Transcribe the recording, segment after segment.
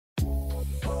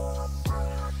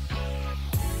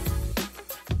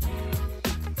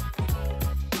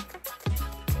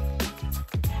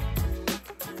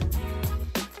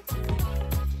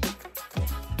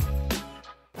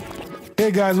Hey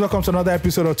guys, welcome to another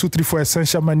episode of 234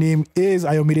 Essential. My name is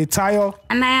Ayomide Tayo.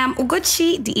 And I am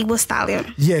Ugochi, the Igbo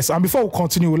stallion. Yes, and before we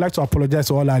continue, we'd like to apologize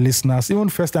to all our listeners, even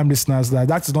first-time listeners,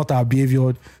 that is not our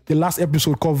behavior. The last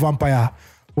episode called Vampire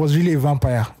was really a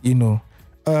vampire, you know.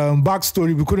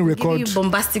 Backstory, we couldn't record. Give you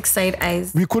bombastic side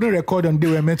eyes. We couldn't record on the day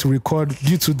we were meant to record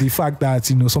due to the fact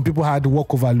that, you know, some people had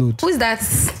work overload. Who is that?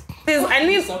 Please, let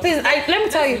me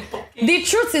tell you. The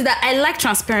truth is that I like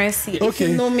transparency. Okay. If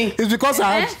you know me. It's because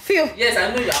I feel. Yes,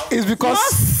 I know you are. It's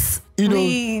because, you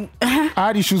know, I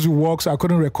had issues with work, so I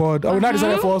couldn't record. I now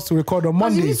decided for us to record on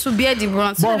Monday. You need to bear the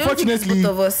brunt. So but unfortunately,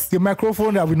 the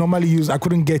microphone that we normally use, I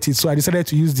couldn't get it. So I decided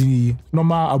to use the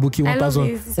normal Abuki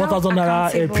 1000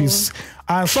 Naira earpiece.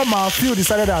 And somehow Phil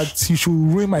decided that he should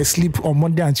ruin my sleep on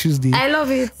Monday and Tuesday. I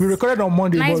love it. We recorded on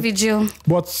Monday. Nice vigil.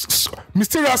 But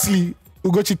mysteriously,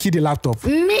 Ugochi killed the laptop.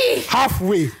 Me?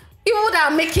 Halfway. People that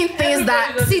are making things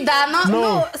that are not.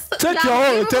 No. Take your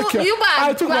own. Take your.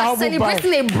 I took my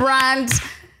celebrating a brand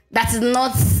that is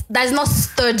not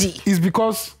sturdy. It's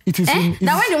because it is. That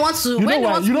when they want to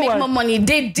make more money,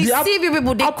 they deceive you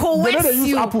people. They coerce they use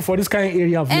you. Apple for this kind of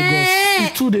area of Lagos.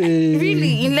 It's too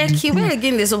really in Lekki. Where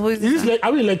again they supposed?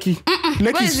 Are we Lekki?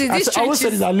 Lekki. I always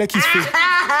said it's at Lekki's phase.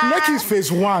 Lekki's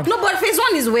phase 1. No, but phase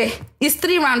 1 is where? It's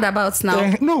 3 roundabouts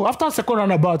now. No, after second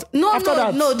roundabout. No.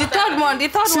 The third one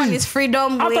is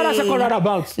Freedom Way. After that second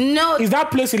roundabout. No. Is that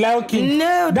place in Lion King?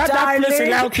 No, that place in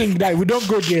Lion King that we don't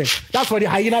go there. That's for the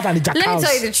hyenas and the jackals. Let me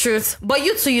tell you the truth. But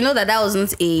you two, you know that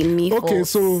wasn't a me. Okay,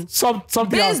 so something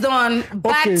based on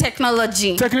bad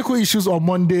technology. Technical issues on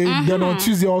Monday. Then on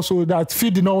Tuesday also that Phil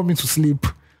did not want me to sleep.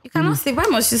 You cannot sleep. Why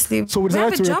must you sleep? So we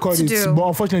decided to record it. But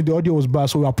unfortunately the audio was bad,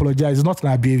 so we apologize. It's not in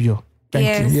our behavior.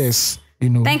 Thank you. Yes. You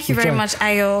know, thank you very much,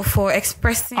 Ayo, for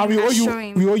expressing and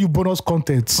showing. We owe you bonus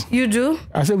content. You do?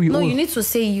 I said we owe. No, you need to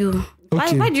say you.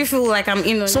 Okay. Why do you feel like I'm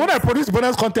in on So when I produce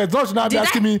bonus content, don't you now be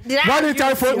asking me why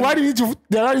did you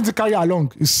need to carry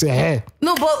along? You say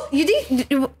no, but you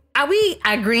did. Are we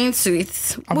agreeing to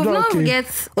it? We've not yet.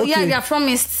 Oh yeah, they are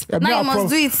promised. Now you must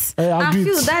do it. I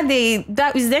feel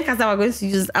that is the podcast that we're going to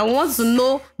use. I want to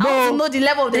know. I want to know the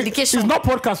level of dedication. It's not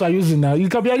podcast we're using now.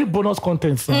 It can be any bonus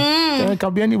content. It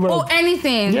can be anywhere. Oh,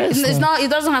 anything. Yes, it's not. It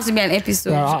doesn't have to be an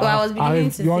episode. I was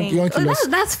beginning to think.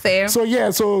 That's fair. So yeah.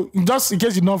 So just in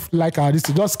case you don't like our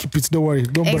list, just keep it. Don't worry.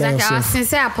 Don't bother yourself. Exactly. Our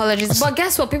sincere apologies. But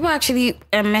guess what? People actually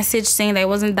messaged saying that it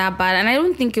wasn't that bad, and I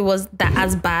don't think it was that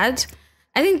as bad.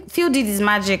 I think Phil did his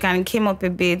magic and came up a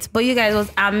bit. But you guys was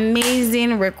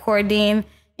amazing recording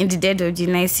in the dead of the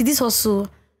night. See, this also,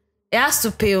 it has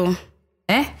to pay.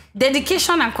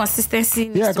 Dedication and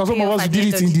consistency. Yeah, because some of us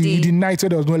did it in the night where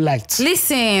there was no light.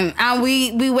 Listen, and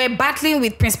we were battling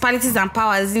with principalities and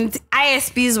powers.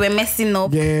 ISPs were messing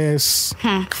up. Yes.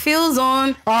 Phil's on.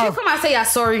 You come and say you're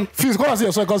sorry. Phil, come and say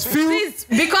you're sorry because Phil.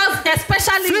 Because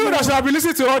especially Phil that should have been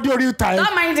listening to audio real time.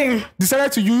 Don't mind him.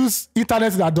 Decided to use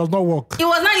internet that does not work. He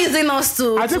was not using us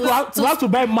to. I think we have to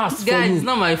buy masks. Guys, for you. It's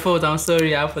not my fault. I'm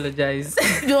sorry. I apologize.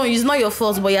 No, it's not your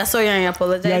fault, but you're sorry and you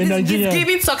apologize. Yeah, it's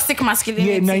giving toxic masculinity.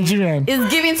 Yeah, Nigerian.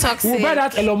 It's giving toxic. We'll buy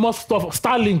that Elon Musk stuff,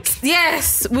 Starlink.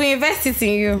 Yes, we invest it in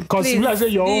you. Because I say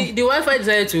your the Wi-Fi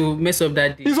decided to mess up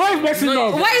that day. It's always messing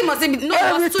up. Why must it be? No,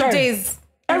 it was 2 days.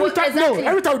 Every time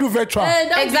we do virtual.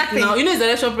 Exactly. Now, you know it's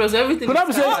election process. Everything. So that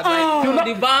be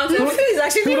saying, the banks. Phil is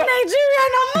actually Nigerian.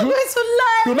 I'm not going to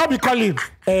lie. You'll not be calling.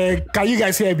 Can you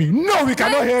guys hear me? No, we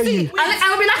cannot hear you.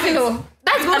 I will be laughing though.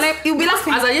 That's good. You'll be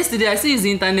laughing. As of yesterday, I see his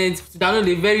internet to download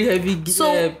a very heavy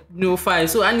file.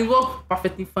 So and it worked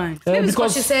perfectly fine. Maybe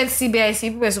because she said CBIC,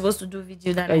 people were supposed to do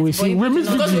video that night. We missed video.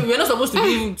 Because we're not supposed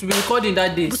to be recording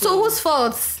that day. So whose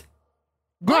fault?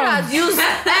 God has used.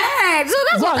 So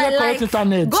that's what I like.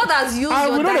 Internet. God has used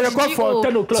your record for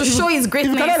 10 o'clock. To show His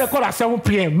greatness. If you cannot record at 7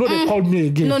 p.m., they call me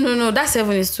again. No. That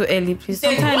 7 is too early, please.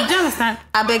 Sometimes, do you understand?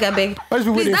 I beg. Let's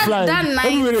be with the flag.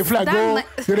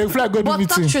 They fly, go to meeting. But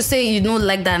talk to say you don't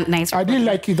like that night. I didn't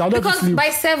like it. Because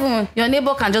by 7, your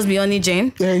neighbor can just be Honey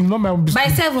Jane. Yeah, you know my business.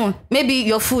 By 7, maybe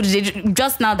your food,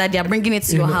 just now that they are bringing it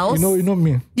to your house. You know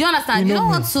me. You understand? You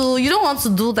don't want to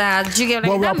do that. You get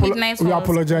like that midnight. We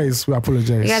apologize.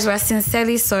 You guys were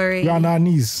sincerely sorry. We're on our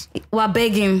knees. We're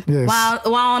begging. Yes.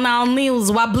 We're on our knees.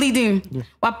 We're bleeding. Yeah.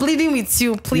 We're pleading with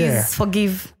you. Please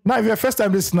forgive. Now, if you're a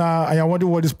first-time listener and you're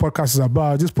wondering what this podcast is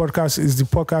about, this podcast is the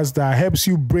podcast that helps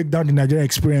you break down the Nigerian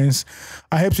experience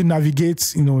and helps you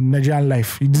navigate, Nigerian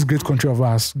life in this great country of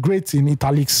ours. Great in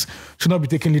italics, should not be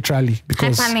taken literally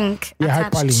because hyperlink. Yeah,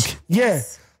 hyperlink. Yeah.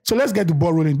 So let's get the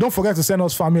ball rolling. Don't forget to send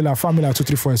us family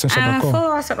 234essential.com. And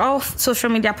follow us on all social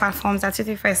media platforms at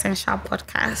 234essential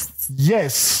podcasts.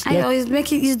 Yes.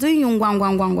 He's doing yung.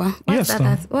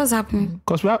 Yes. What's happening?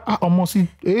 Because we are almost. Do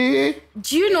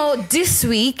you know, this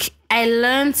week I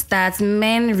learned that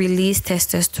men release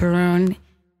testosterone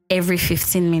every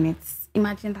 15 minutes.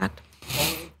 Imagine that.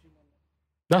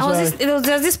 There's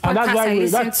this podcast I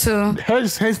listened to.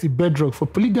 Hence the bedrock for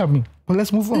polygamy. But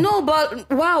let's move on. No, but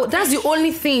wow, that's the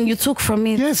only thing you took from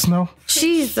it. Yes, no.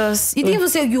 Jesus. You didn't even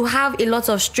say you have a lot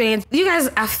of strength. You guys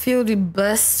are filled with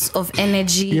bursts of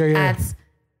energy at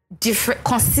different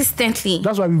consistently.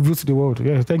 That's why we built the world.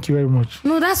 Yeah, thank you very much.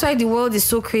 No, that's why the world is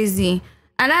so crazy.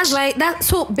 And that's why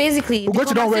so basically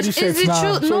Ugochi don't wear this shirt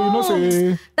now. True? So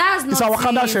no, that's not it's our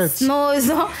Wakanda shirt. No, it's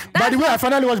not. By the way, I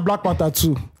finally watched Black Panther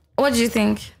 2. What do you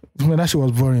think? Man, that shit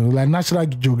was boring. Like National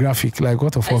Geographic. Like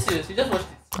what the fuck? You just watched it.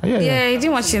 Yeah, you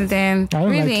didn't watch it then. I don't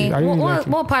really? like it.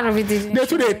 What part of it did you? They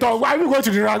today talk. Why we go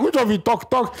to the rag? Which of we talk?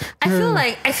 I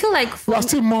feel like we're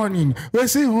still mourning. We're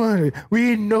still mourning.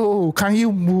 We know. Can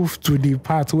you move to the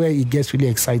part where it gets really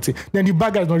exciting? Then the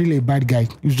bad guy is not really a bad guy.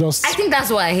 It's just. I think that's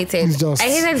what I hated. I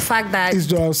hated the fact that it's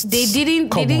just. They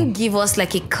didn't give us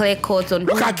like a clear cut on.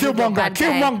 Look at Killmonger.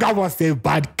 Killmonger was a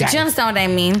bad guy. Do you understand what I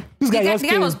mean? The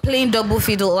guy was playing double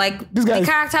fiddle. Like the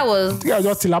character was. This guy was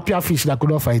just tilapia fish that could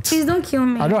not fight. Please don't kill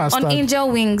me. I don't understand. On angel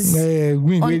wings.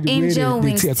 Angel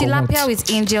wings. Tilapia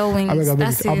with angel wings.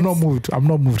 That's it. I'm not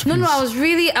moved. No,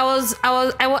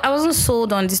 I wasn't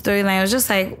sold on the storyline. I was just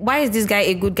like, why is this guy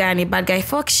a good guy and a bad guy?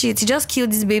 Fuck shit. He just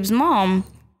killed this babe's mom.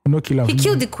 No killer. He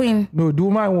killed the queen. No, the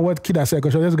woman what kid herself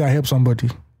because she just gonna help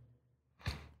somebody.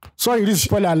 Sorry, this is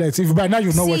spoiler alert. If by now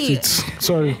you know what it.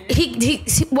 Sorry.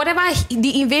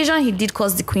 The invasion he did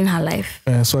cost the queen her life.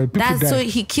 Sorry, people died. So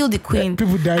he killed the queen.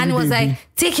 People died. And he was like,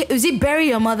 bury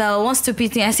your mother or one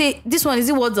stupid thing. I say, this one is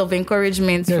it words of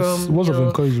encouragement from words of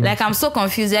encouragement. Like I'm so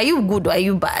confused. Are you good or are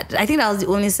you bad? I think that was the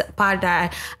only part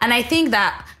that and I think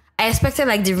that I expected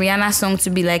like the Rihanna song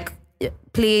to be like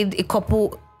played a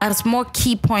couple as more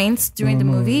key points during the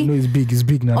movie. No, it's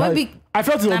big now. I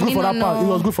felt it was good for that part. It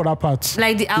was good for that part.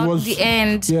 Like the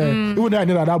end. Yeah. Even though I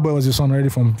knew that boy was his son already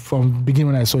from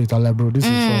beginning when I saw it. I was like, bro, this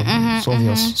is so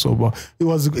obvious. So, but it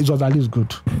was at least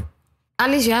good. At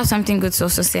least you have something good to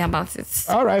also say about it.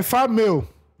 All right, fan mail.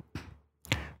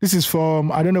 This is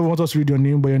from, I don't know if you want us to read your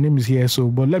name, but your name is here. So,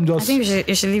 but let me just... I think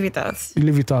you should leave it out.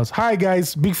 Leave it out. Hi,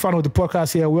 guys. Big fan of the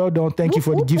podcast here. Well done. Thank you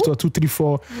for the gift of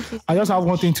 234. I just have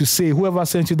one thing to say. Whoever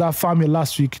sent you that fan mail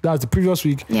last week, that's the previous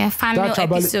week. Yeah, fan mail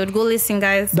episode. Go listen,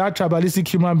 guys. That tribalistic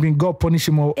human being, God punish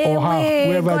him or her,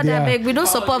 whoever God, they are. We don't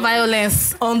support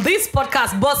violence on this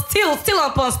podcast, but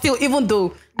still, even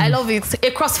though I love it. A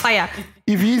crossfire.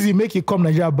 If easy, make you come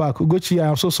Nigeria back. Ugochi, I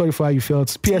am so sorry for how you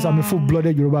felt. P.S. I'm a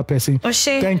full-blooded Yoruba person.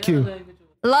 Thank you.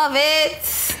 Love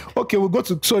it. Okay, we'll go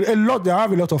to... So I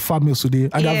have a lot of fan mails today,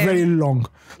 and they're very long.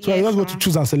 So I just go to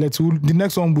choose and select. The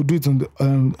next one, we'll do it on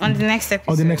the next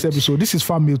episode. On the next episode. This is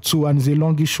fan mail 2, and it's a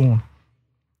longish one.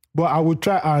 But I will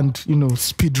try and,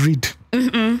 speed read.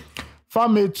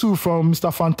 Fan mail 2 from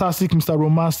Mr. Fantastic, Mr.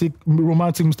 Romantic,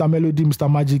 Mr. Melody,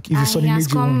 Mr. Magic. Is a Sunny He has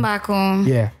come back home.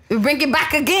 Yeah. We bring it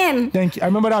back again. Thank you. I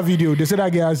remember that video. They said that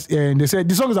girl has, they said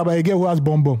the song is about a girl who has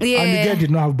bum bum. Yeah. And the girl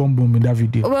did not have bum bum in that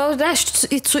video. Well, that's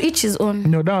to each his own.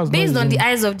 No, that was based on the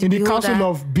eyes of the beholder. In the council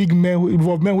of big men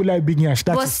who like big yash.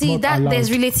 But see,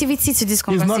 there's relativity to this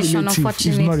conversation,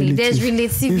 unfortunately. There's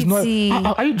relativity.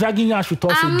 Are you dragging yash with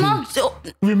us again? I'm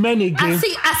not. We men again.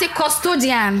 As a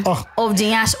custodian of the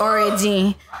yash already.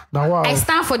 Now, wow. I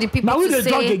stand for the people now to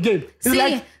say. Now we the again.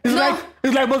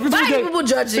 It's like most people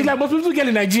judging. It's like most people get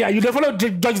in Nigeria. You don't follow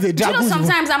judge the drag. You know,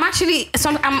 sometimes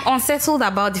I'm unsettled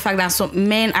about the fact that some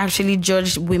men actually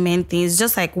judge women things.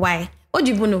 Just like why? What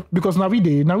do you know? Because now we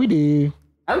You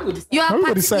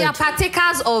are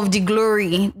partakers of the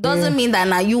glory. Doesn't mean that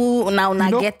now you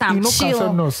get them. Chill.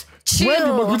 When the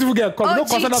most beautiful get come, no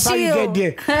concern us how you get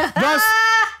there. Just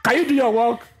can you do your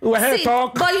work? We're here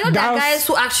talk. But you know there are guys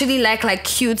who actually like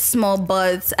cute small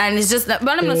butts, and it's just like,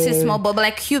 but I'm not saying small butt, but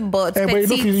like cute butts. But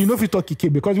you know if you talk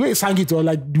Kike, because when you sang it, or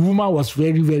like the woman was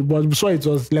very, very, but we saw it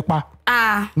was lepa.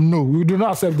 No, we do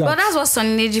not accept that. But that's what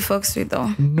Sonny Neji fucks with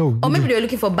though. No. Or maybe they were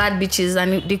looking for bad bitches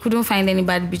and they couldn't find any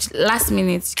bad bitch. Last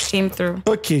minute came through.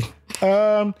 Okay.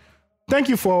 Thank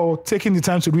you for taking the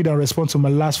time to read and respond to my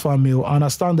last fan mail. I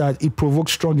understand that it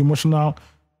provoked strong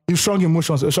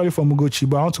emotions, especially from Ugochi,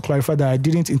 but I want to clarify that I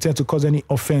didn't intend to cause any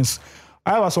offense.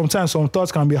 However, sometimes some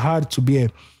thoughts can be hard to bear.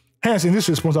 Hence, in this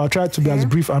response, I'll try to be as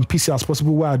brief and PC as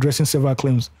possible while addressing several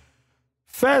claims.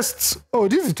 First,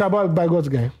 this is the tribal by God's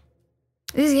guy.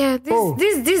 By the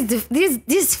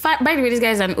way, this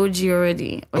guy is an OG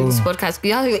already on this podcast. We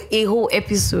have a whole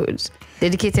episode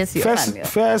dedicated to your family.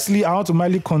 Firstly, I want to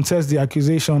mildly contest the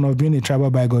accusation of being a tribal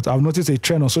bigot. I've noticed a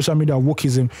trend on social media of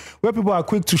wokeism where people are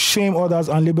quick to shame others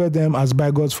and label them as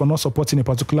bigots for not supporting a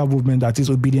particular movement that is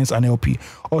obedience and LP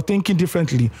or thinking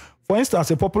differently. For instance,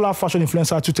 a popular fashion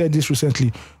influencer tweeted this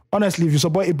recently. Honestly, if you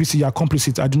support APC, you're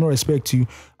complicit. I do not respect you.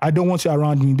 I don't want you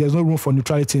around me. There's no room for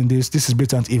neutrality in this. This is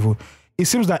blatant evil. It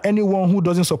seems that anyone who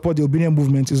doesn't support the obedient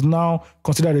movement is now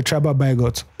considered a tribal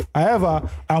bigot. However,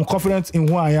 I'm confident in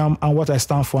who I am and what I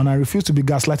stand for, and I refuse to be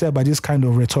gaslighted by this kind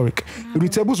of rhetoric. If the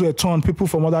tables were turned, people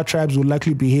from other tribes would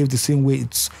likely behave the same way,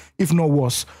 if not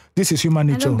worse. This is human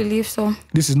nature. I don't believe so.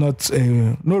 This is not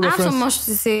no reference. I have so much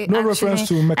to say. No reference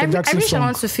to Michael Jackson's I wish song. I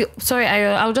want to feel. Sorry,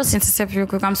 I'll just intercept real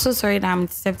quick. I'm so sorry that I'm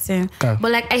intercepting. Okay.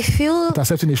 But like I feel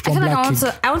intercepting a strong black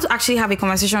kid. I want to actually have a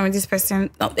conversation with this person,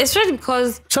 especially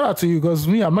because. Shout out to you because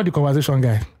me, I'm not the conversation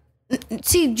guy.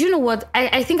 See, do you know what?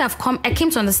 I think I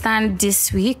came to understand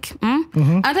this week. I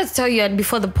wanted to tell you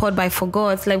before the pod, but I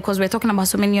forgot. Like because we're talking about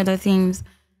so many other things.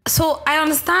 So I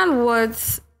understand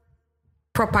what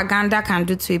propaganda can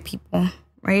do to a people,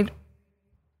 right?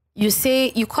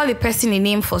 You call a person a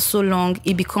name for so long,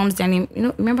 it becomes their name. You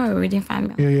know, remember we were reading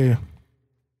family. Yeah.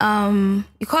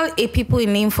 You call a people a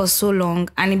name for so long,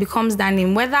 and it becomes their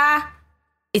name, whether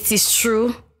it is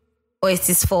true or it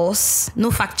is false. No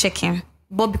fact checking,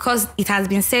 but because it has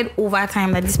been said over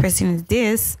time that this person is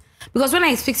this. Because when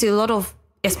I speak to a lot of,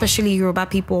 especially Yoruba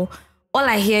people, all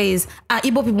I hear is,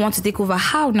 Igbo people want to take over.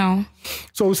 How now?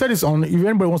 So we said this on, if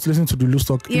anybody wants to listen to the Loose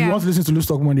Talk, if you want to listen to Loose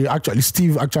Talk Monday,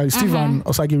 Steve and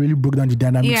Osage really broke down the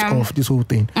dynamics of this whole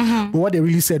thing. But what they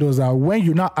really said was that when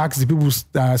you now ask the people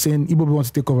that are saying Igbo people want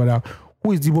to take over now,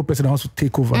 who is the Igbo person that wants to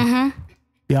take over?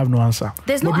 They have no answer.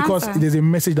 There's no because answer. There's a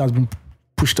message that's been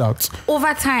pushed out.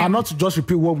 Over time. And not to just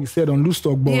repeat what we said on Loose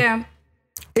Talk, but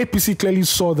APC clearly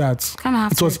saw that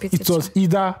it was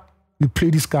either we play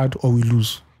this card or we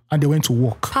lose. And they went to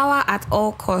work. Power at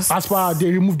all costs. As far as they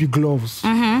removed the gloves.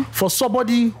 For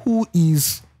somebody who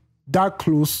is that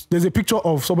close, there's a picture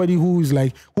of somebody who is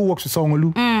like, who works with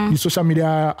Sangolu, the social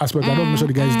media aspect, I don't know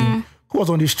the guy's name, who was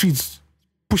on the streets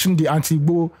pushing the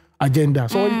anti-Igbo agenda.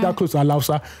 Somebody that close to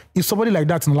Alausa. If somebody like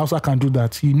that in Alausa can do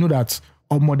that, you know that,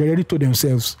 or more, they already told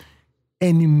themselves,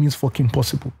 any means fucking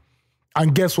possible.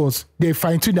 And guess what? They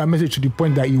fine-tuned their message to the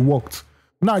point that it worked.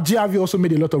 Now, GRV also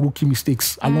made a lot of rookie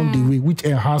mistakes along the way, which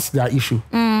enhanced their issue.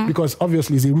 Because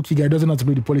obviously, he's a rookie guy, doesn't know how to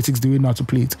play the politics the way not to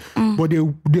play it. But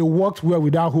they worked well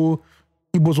with that whole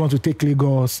Igbos want to take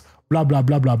Lagos, blah, blah,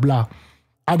 blah, blah, blah.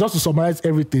 And just to summarize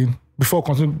everything, before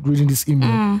continuing reading this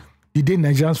email, the day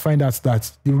Nigerians find out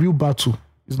that the real battle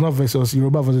is not versus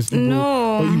Yoruba versus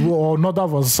Igbo, or Igbo or Northern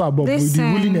versus South, but with the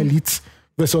ruling elite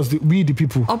versus we the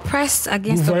people. Oppressed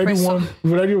against oppressor.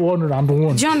 We've already won round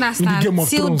one. Do you understand? In the Game of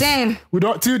Thrones.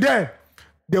 Till then,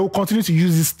 they will continue to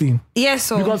use this thing. Yes,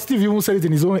 sir. Because Steve even said it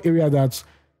in his own area that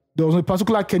there was a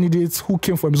particular candidate who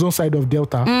came from his own side of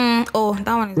Delta. That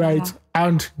one is right. normal.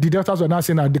 And the Deltas were now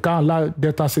saying that they can't allow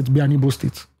Delta State to be an Igbo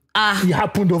state. It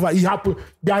happened.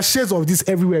 There are shades of this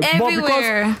everywhere. But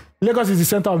because Lagos is the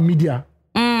center of media,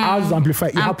 as amplified,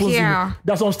 it happens.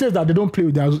 There are some states that they don't play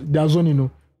with their zone, you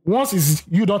know. Once is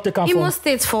you don't take them Imo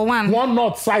states for one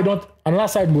north side, another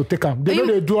side will take them. They know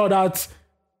they do all that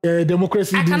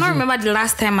democracy. I cannot remember the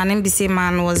last time an NBC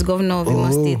man was governor of Imo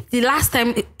State. The last time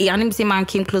an NBC man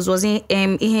came close was in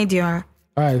Ihediora.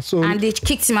 Alright, so and they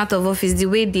kicked him out of office the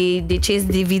way they chased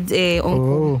David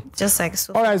uncle. Just like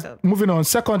so. Alright, moving on.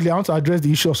 Secondly, I want to address the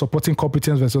issue of supporting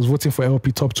competence versus voting for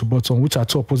LP top to bottom, which are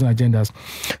two opposing agendas.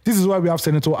 This is why we have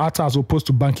Senator Atta as opposed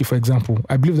to Banky, for example.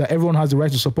 I believe that everyone has the right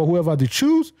to support whoever they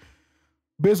choose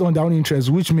based on their own interests,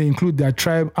 which may include their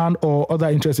tribe and or other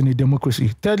interests in a democracy.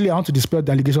 Thirdly, I want to dispel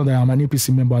the allegation that I'm an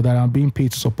APC member, that I'm being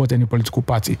paid to support any political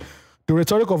party. The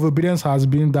rhetoric of obedience has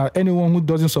been that anyone who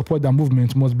doesn't support the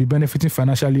movement must be benefiting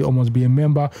financially or must be a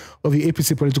member of the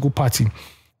APC political party.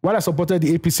 While I supported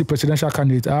the APC presidential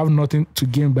candidate, I have nothing to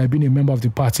gain by being a member of the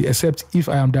party, except if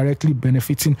I am directly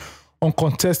benefiting on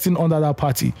contesting under that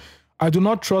party. I do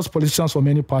not trust politicians from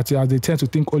any party as they tend to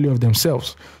think only of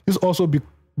themselves. This also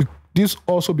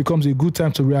becomes a good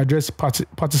time to readdress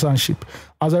partisanship.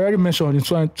 As I already mentioned, in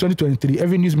 2023,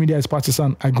 every news media is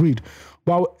partisan, agreed.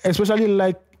 But I especially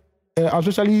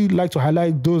like to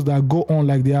highlight those that go on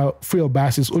like they are free of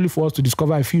biases, only for us to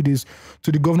discover a few days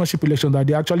to the governorship election that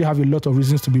they actually have a lot of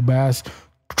reasons to be biased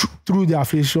through their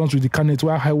affiliations with the candidate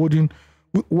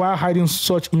while hiding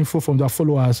such info from their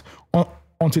followers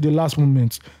until the last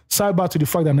moment. Sidebar to the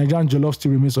fact that Nigerian jollof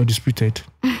still remains undisputed.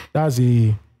 That's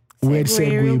a weird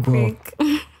segue, bro.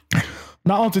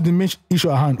 Now on to the main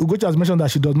issue at hand. Ugochi has mentioned that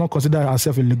she does not consider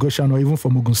herself a Lagosian or even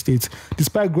from Ogun State,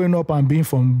 despite growing up and being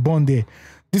born there.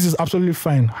 This is absolutely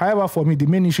fine. However, for me, the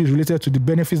main issue is related to the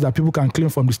benefits that people can claim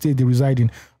from the state they reside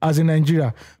in. As in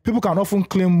Nigeria, people can often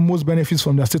claim most benefits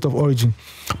from their state of origin.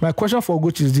 My question for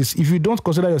Ugochi is this. If you don't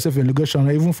consider yourself a Lagosian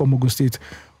or even from Ogun State,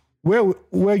 where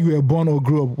you were born or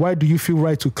grew up, why do you feel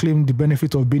right to claim the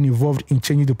benefit of being involved in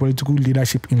changing the political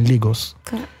leadership in Lagos?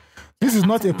 Okay. This is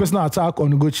not a personal attack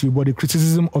on Ugochi, but a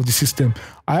criticism of the system.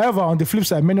 However, on the flip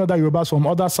side, many other Yorubas from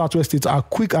other Southwest states are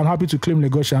quick and happy to claim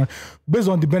Lagosian based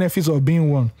on the benefits of being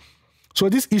one. So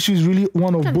this issue is really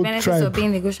one of both tribes. Benefits of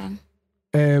being Lagosian.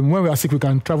 When we are sick, we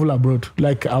can travel abroad,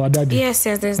 like our daddy. Yes,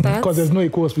 there's that. Because there's no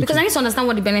equal hospital. Because I need to understand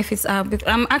what the benefits are.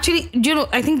 I'm actually,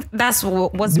 I think that's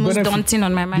what's most daunting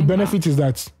on my mind. The benefit is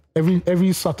that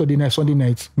every Saturday night, Sunday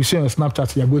night, we see on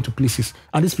Snapchat you are going to places,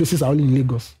 and these places are only in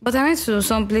Lagos. But I went to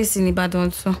some place in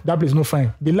Ibadan too. That place no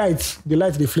fine. The lights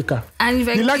they flicker. And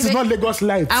the light is not Lagos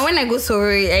lights. And when I go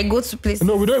to I go to places.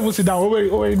 No, we don't even sit down.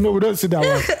 No, we don't sit down.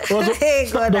 Hey,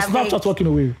 God, the Snapchat walking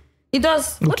away. It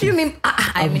does. Okay. What do you mean?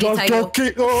 I'm just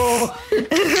joking. Oh.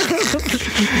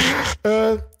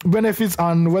 Benefits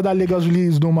and whether Lagos really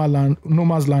is no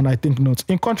man's land, I think not.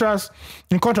 In contrast,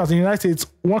 in the United States,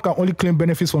 one can only claim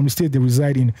benefits from the state they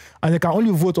reside in, and they can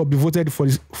only vote or be voted for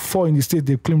in the state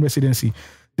they claim residency.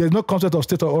 There's no concept of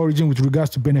state of origin with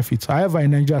regards to benefits. However,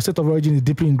 in Nigeria, state of origin is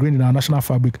deeply ingrained in our national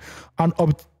fabric, and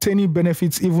obtaining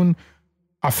benefits even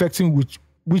affecting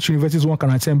which universities one can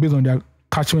attend based on their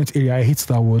catchment area. I hate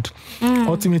that word.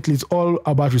 Ultimately, it's all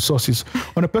about resources.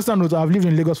 On a personal note, I've lived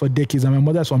in Lagos for decades, and my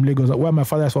mother is from Lagos, while my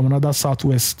father is from another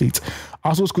Southwest state. I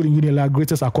also schooled in Unilag,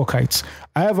 greatest Akok Heights.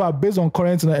 However, based on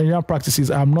current Nigerian practices,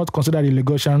 I am not considered a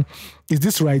Lagosian. Is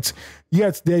this right?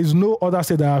 Yet, there is no other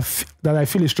state that I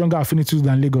feel a stronger affinity to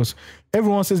than Lagos.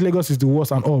 Everyone says Lagos is the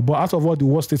worst and all, but out of all the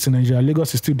worst states in Nigeria,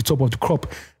 Lagos is still the top of the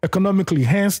crop economically.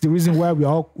 Hence, the reason why we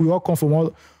all come from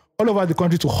all over the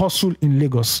country to hustle in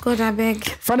Lagos. God, I beg.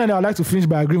 Finally, I'd like to finish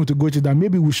by agreeing with Ugochi that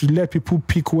maybe we should let people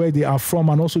pick where they are from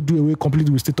and also do away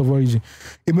completely with state of origin.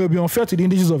 It may be unfair to the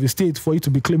indigenous of a state for you to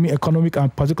be claiming economic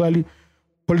and particularly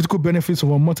political benefits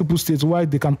from multiple states, while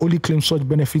they can only claim such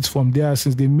benefits from there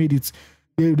since they made it.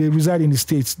 They reside in the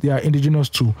states. They are indigenous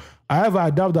too. However, I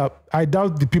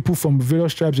doubt the people from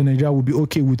various tribes in Nigeria will be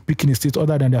okay with picking a state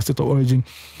other than their state of origin,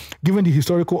 given the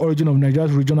historical origin of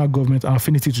Nigeria's regional government and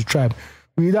affinity to tribe.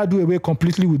 We either do away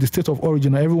completely with the state of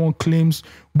origin and everyone claims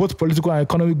both political and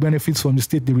economic benefits from the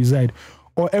state they reside,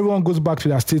 or everyone goes back to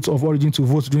their state of origin to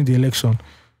vote during the election.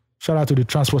 Shout out to the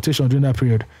transportation during that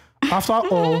period. After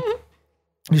all,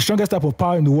 the strongest type of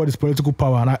power in the world is political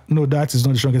power. And no, that is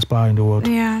not the strongest power in the world.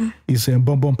 Yeah. It's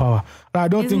bomb power.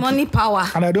 And it's money power.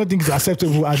 And I don't think it's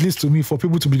acceptable, at least to me, for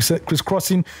people to be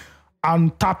crisscrossing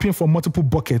and tapping from multiple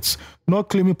buckets, not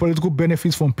claiming political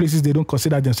benefits from places they don't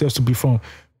consider themselves to be from.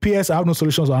 P.S. I have no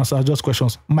solutions or answers, just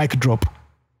questions. Mic drop.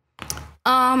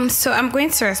 So I'm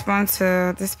going to respond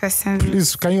to this person.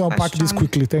 Please, can you unpack this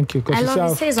quickly? Thank you. I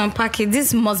love it. Says unpack it.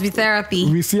 This must be therapy.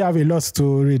 We still have a lot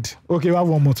to read. Okay, we have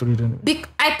one more to read. Anyway.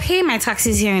 I pay my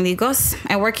taxes here in Lagos.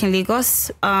 I work in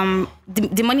Lagos.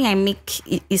 The money I make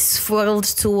is fueled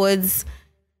towards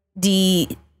the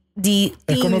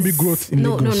economic growth in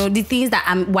Lagos. No, the things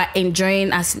that we're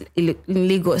enjoying as in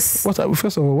Lagos.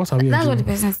 First of all, what are we enjoying? That's what the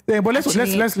person said. Yeah, but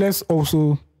let's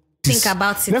also think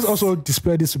about it. Let's also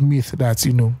dispel this myth that,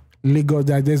 Lagos,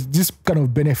 that there's this kind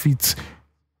of benefit.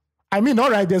 I mean,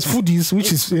 all right, there's foodies,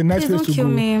 which is a nice place to go.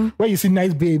 Me. Where you see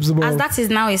nice babes. As that is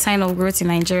now a sign of growth in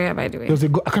Nigeria, by the way. I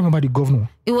can't remember the governor.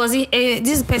 It was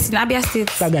this person, Abia State.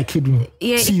 That guy killed me.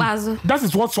 Yeah, Ikpazu. That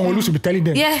is what someone should be telling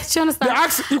them. Yeah, do you understand? They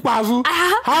ask Ikpazu,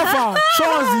 how far? Show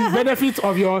us the benefit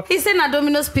of your... He said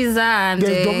Domino's pizza and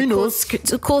Domino's,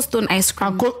 Cold Stone ice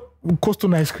cream. Cold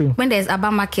Stone ice cream. When there's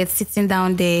Abba Market sitting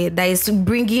down there, that is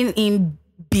bringing in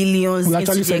billions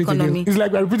into the economy. It's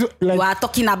like we are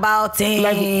talking about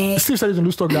like Steve said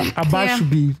in Stock that Abba should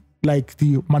be like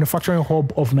the manufacturing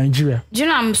hub of Nigeria. Do you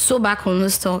know I'm so back on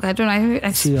Stock? I don't know.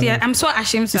 I'm so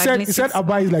ashamed to admit it. He said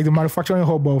Abba is like the manufacturing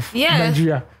hub of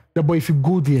Nigeria. Yeah, but if you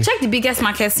go there, check the biggest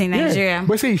markets in Nigeria.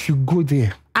 But say if you go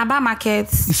there, Abba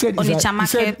markets, Onitsha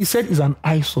market. He said it's an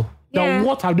eyesore. Yeah. Now,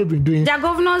 what have they been doing? The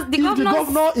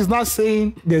governor is not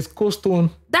saying there's Cold Stone.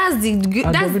 That's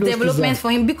development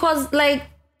for him, because like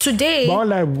today. But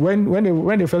like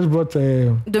when they first brought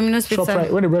Domino's Pizza,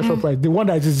 when they brought ShopRite, the one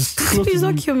that is close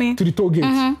to the toll gate.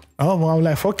 I'm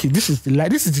like, fuck it. This is the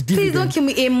dividend. Please don't kill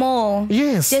me. A mall.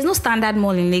 Yes. There's no standard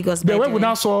mall in Lagos. Where we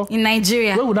now saw in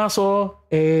Nigeria. Where we now saw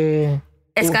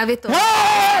excavator.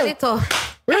 Hey! Excavator.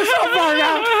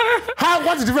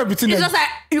 What's the difference between It's just like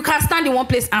you can stand in one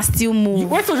place and still move.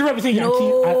 What's the difference between Yankee?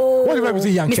 What's the difference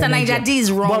between Yankee Mr. and Niger D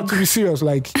is wrong. But to be serious,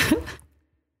 like,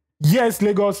 yes,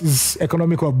 Lagos is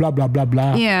economical, blah blah blah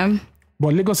blah. Yeah.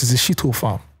 But Lagos is a shithole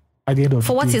farm. At the end of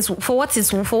for what day. is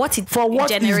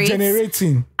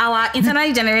generating. Our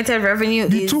internally generated revenue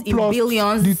is in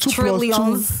billions,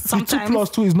 trillions. The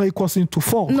 2+2 is not equaling to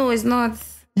 4. No, it's not.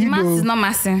 The math is not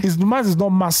massing. The math is not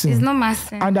massing. It's not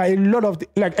massing. And a lot of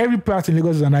like every part in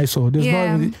Lagos is an eyesore. There's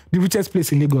not the richest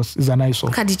place in Lagos is an eyesore.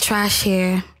 Look at the trash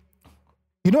here.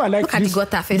 You know, I like look at the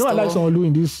gutter first. You know, I like Sonolu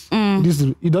in this. This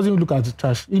he doesn't even look at the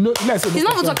trash. You know, he's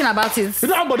not even talking about it. You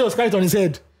know, somebody was carrying it on his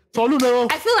head.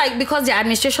 I feel like because the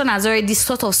administration has already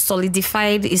sort of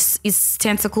solidified its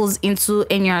tentacles into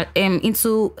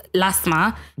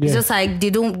LASTMA, it's just like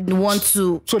they don't want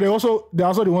to. So they're also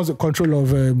the ones that control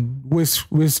of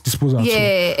waste disposal.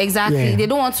 Yeah, exactly. Yeah. They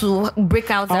don't want to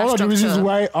break out that structure. One of the reasons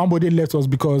why Ambode left was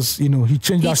because he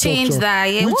changed that structure. He changed that.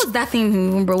 Yeah, what was that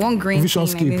thing, bro? One green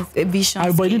Visionscape.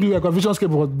 Visionscape. But he didn't do like a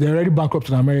Visionscape, but they're already bankrupt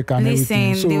in America. And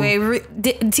everything. So, they were.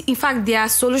 In fact, their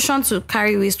solution to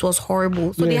carry waste was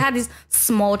horrible. So they had these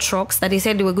small trucks that they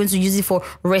said they were going to use it for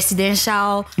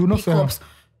residential pickups.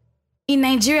 In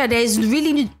Nigeria, there is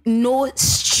really no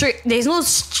there's no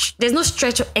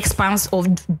stretch of expanse of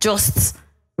just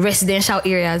residential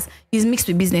areas. It's mixed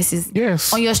with businesses.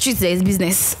 Yes. On your streets, there is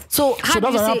business. So how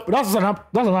do you say... That's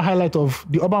another highlight of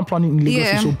the urban planning in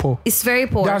Lagos is so poor. It's very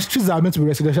poor. There are streets that are meant to be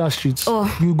residential streets.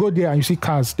 Oh. You go there and you see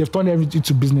cars. They've turned everything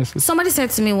to businesses. Somebody said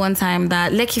to me one time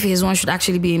that Lekki Phase 1 should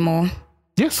actually be more.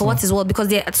 Yes. For what is what? Because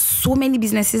there are so many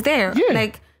businesses there. Yeah.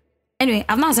 Like, anyway,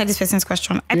 I've not answered this person's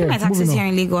question. I pay my taxes here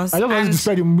in Lagos. I don't want to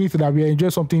describe the myth that we enjoy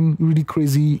something really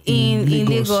crazy in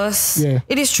Lagos. Yeah.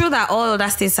 It is true that all other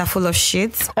states are full of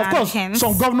shit. Of course,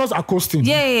 some governors are coasting.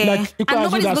 Yeah. Like, and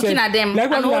nobody's looking at them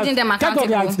and holding them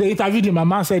accountable. They interviewed him. My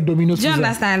man said Domino's. Do you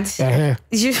understand?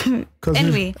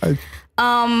 Anyway,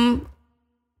 I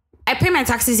pay my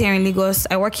taxes here in Lagos.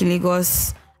 I work in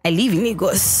Lagos. I live in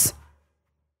Lagos.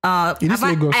 I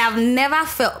have never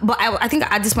felt, but I think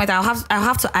at this point I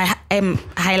have to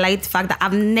highlight the fact that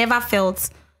I've never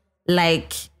felt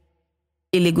like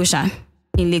a Lagosian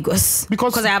in Lagos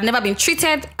because I have never been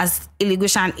treated as a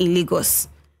Lagosian in Lagos.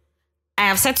 I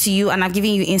have said to you and I've given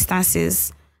you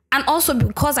instances, and also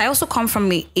because I also come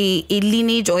from a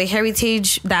lineage or a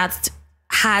heritage that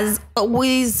has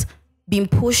always been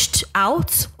pushed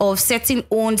out of certain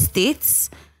owned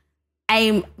states.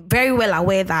 I'm very well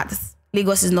aware that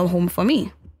Lagos is not home for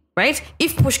me, right?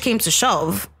 If push came to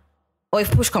shove, or if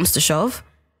push comes to shove,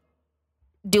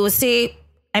 they will say,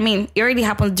 I mean, it already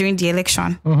happened during the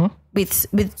election with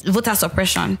voter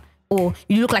suppression. Oh,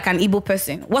 you look like an Igbo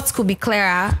person. What could be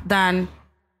clearer than,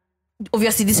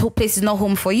 obviously, this whole place is not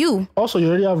home for you. Also, you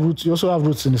already have roots. You also have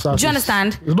roots in the south. Do you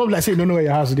understand? It's not like saying you don't know where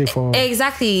your house is there for.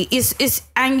 Exactly.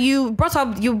 And you brought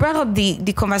up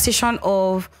the conversation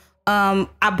of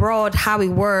abroad, how it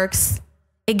works.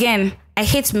 Again, I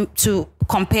hate to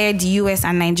compare the US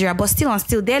and Nigeria, but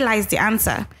still there lies the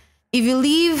answer. If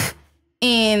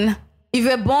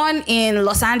you're born in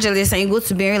Los Angeles and you go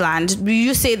to Maryland,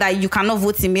 you say that you cannot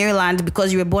vote in Maryland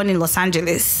because you were born in Los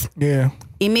Angeles. Yeah.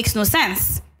 It makes no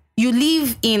sense. You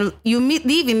live in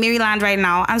Maryland right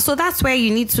now, and so that's where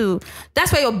you need to.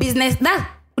 That's where your business. That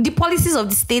the policies of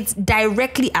the states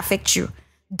directly affect you.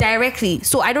 Directly.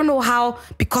 So I don't know how,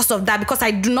 because of that, because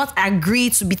I do not agree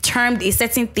to be termed a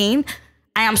certain thing,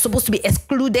 I am supposed to be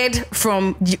excluded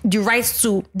from the right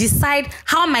to decide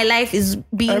how my life is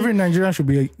being. Every Nigerian should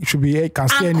be can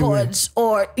stay anywhere,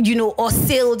 or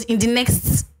sailed in the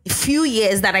next few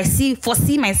years that I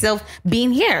foresee myself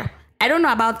being here. I don't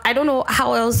know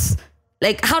how else.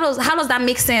 Like how does that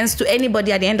make sense to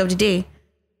anybody at the end of the day?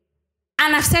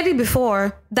 And I've said it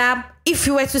before that if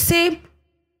you were to say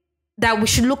that we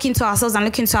should look into ourselves and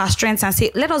look into our strengths and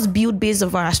say, let us build based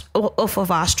off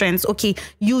of our strengths. Okay,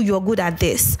 you're good at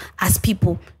this as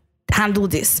people, handle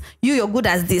this. You're good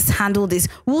at this, handle this.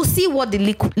 We'll see who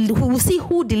the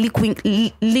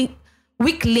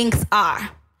weak links are.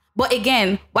 But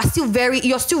again,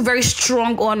 you're still very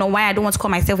strong on why I don't want to call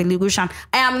myself a Lagosian.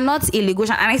 I am not a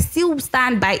Lagosian and I still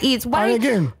stand by it. Why? And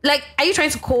again, like, are you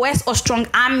trying to coerce or strong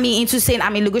arm me into saying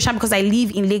I'm a Lagosian because I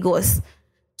live in Lagos?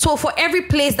 So for every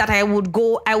place that I would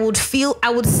go, I would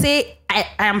say I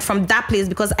am from that place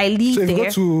because I live there. So if you go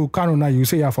to Kano now, you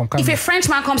say you're from Kano. If a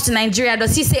Frenchman comes to Nigeria,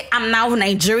 does he say I'm now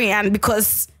Nigerian?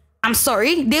 Because I'm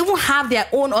sorry, they will have their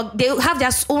own, or they have their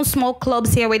own small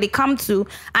clubs here where they come to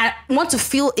and want to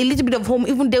feel a little bit of home,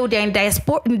 even though they're in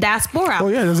diaspora. Oh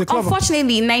yeah, there's a club.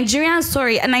 Unfortunately,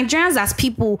 Nigerians as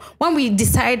people, when we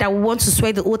decide that we want to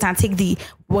swear the oath and take the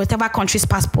whatever country's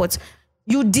passport,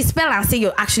 you dispel and say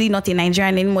you're actually not a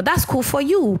Nigerian anymore. That's cool for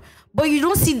you. But you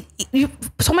don't see,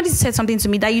 somebody said something to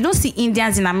me that you don't see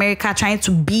Indians in America trying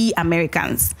to be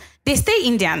Americans. They stay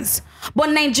Indians. But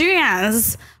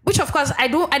Nigerians, which of course I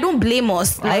don't blame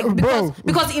us, like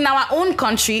because in our own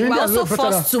country we're also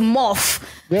forced to morph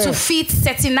to fit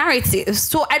certain narratives.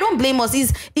 So I don't blame us.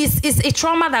 It's a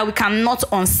trauma that we cannot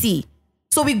unsee.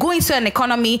 So we go into an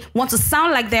economy, want to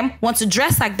sound like them, want to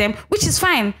dress like them, which is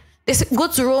fine. They go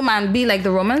to Rome and be like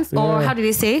the Romans, or how do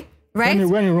they say? Right?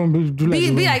 When you Rome,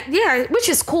 be like, yeah, which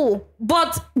is cool.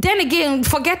 But then again,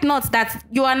 forget not that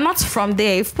you are not from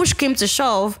there. If push came to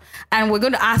shove and we're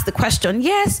going to ask the question,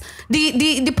 yes,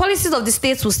 the policies of the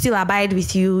states will still abide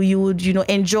with you. You would,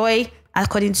 enjoy,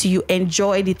 according to you,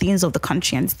 enjoy the things of the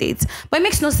country and states. But it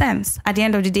makes no sense at the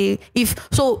end of the day. I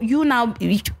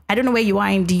don't know where you are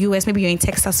in the US, maybe you're in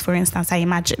Texas, for instance, I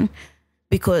imagine,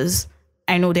 because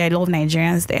I know there are a lot of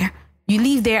Nigerians there. You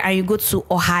live there and you go to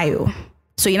Ohio.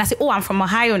 So you not say, oh, I'm from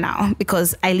Ohio now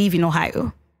because I live in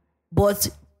Ohio. But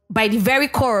by the very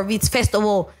core of it, first of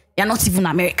all, you're not even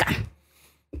American.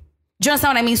 Do you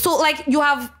understand what I mean? So like you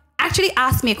have actually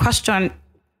asked me a question,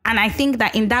 and I think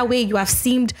that in that way you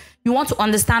want to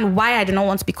understand why I do not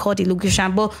want to be called a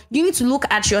Lugushan, but you need to look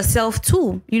at yourself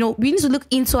too. We need to look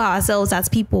into ourselves as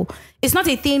people. It's not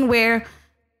a thing where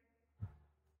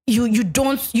you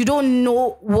don't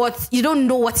know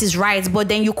what is right, but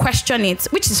then you question it,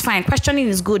 which is fine. Questioning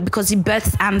is good because it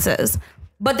births answers.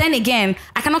 But then again,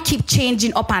 I cannot keep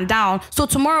changing up and down. So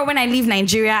tomorrow when I leave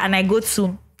Nigeria and I go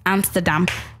to Amsterdam,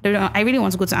 I really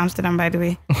want to go to Amsterdam, by the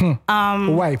way.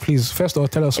 Why, please? First of all,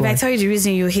 tell us why. If I tell you the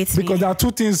reason you hate me. Because there are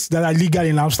two things that are legal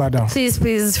in Amsterdam. Please,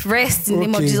 rest in the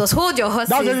name of Jesus. Hold your horses.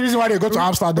 That's the reason why they go to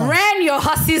Amsterdam. Rein your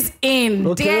horses in.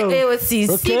 Okay. Dear AOT,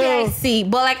 CDIC.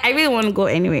 But like, I really want to go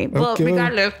anyway. But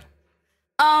regardless,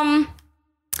 I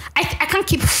can't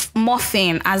keep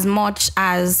morphing as much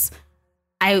as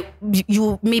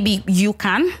you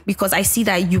can, because I see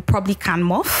that you probably can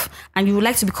morph and you would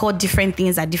like to be called different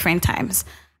things at different times.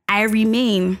 I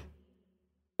remain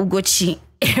Ugochi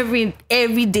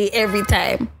every day, every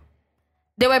time.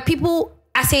 There were people,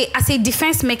 as a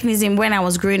defense mechanism when I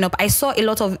was growing up, I saw a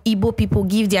lot of Igbo people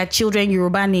give their children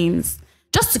Yoruba names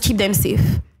just to keep them safe.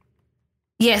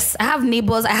 Yes, I have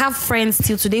neighbors, I have friends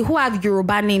till today who have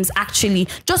Yoruba names actually,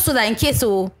 just so that in case,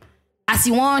 as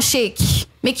you want shake,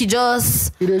 make you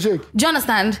just... You shake. Do you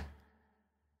understand?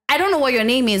 I don't know what your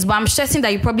name is, but I'm stressing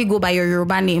that you probably go by your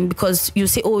Yoruba name because you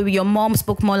say, oh, your mom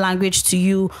spoke more language to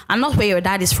you, and not where your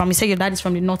dad is from. You said your dad is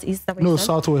from the northeast. No,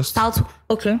 southwest.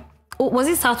 Okay. Oh, was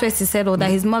it southwest he said, or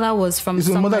that his mother was from his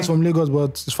mother is from Lagos,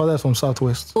 but his father is from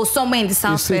southwest. Oh, somewhere in the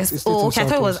southwest. Oh, okay.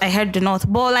 I heard the north.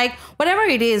 But like, whatever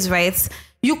it is, right?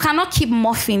 You cannot keep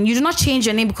morphing. You do not change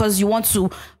your name because you want to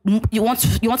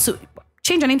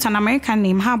change your name to an American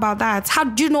name. How about that? How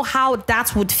do you know how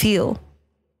that would feel?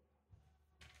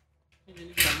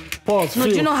 Pause. No,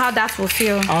 do you know how that will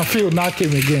feel? I feel now came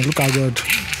again. Look at God.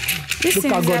 This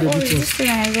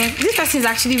person is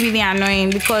actually really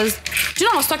annoying because, do you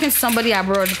know, I was talking to somebody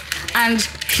abroad and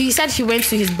he said he went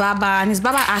to his barber and his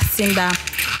barber asked him that,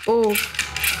 oh,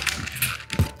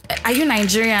 are you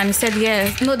Nigerian? He said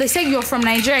yes. No, they said you're from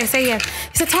Nigeria. I said yes.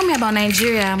 He said, tell me about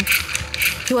Nigeria.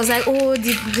 He was like, oh,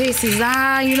 the place is he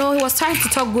was trying to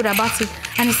talk good about it.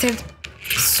 And he said,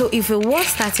 so if a war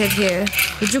started here,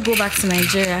 would you go back to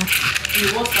Nigeria?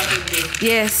 The war started here?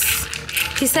 Yes.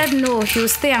 He said no, he will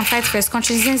stay and fight for his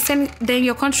country. He said, then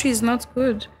your country is not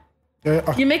good.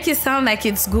 You make it sound like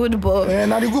it's good, but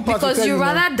because you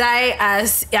rather die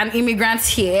as an immigrant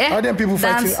here. Are there people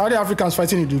fighting? Are there Africans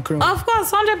fighting in Ukraine? Of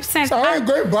course, 100%. So are you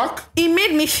going back? It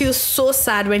made me feel so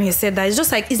sad when he said that. It's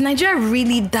just like, is Nigeria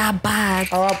really that bad?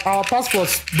 Our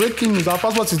passports, breaking news, our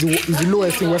passport is the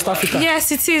lowest in West Africa.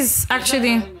 Yes, it is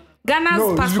actually.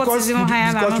 Ghana's passport is even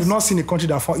higher than us. Because you've not seen a country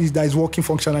that is working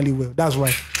functionally well. That's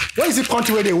why. Where is the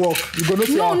country where they work? You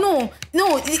go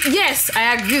no. Yes,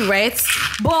 I agree, right?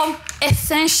 But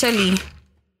essentially,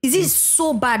 is it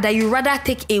so bad that you rather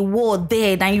take a war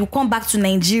there than you come back to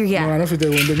Nigeria? No, I don't think they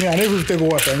will. I never take a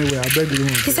war anyway. I beg you.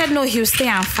 He said no, he'll stay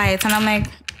and fight, and I'm like,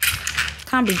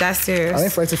 can't be that serious. I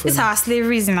ain't fighting for it's our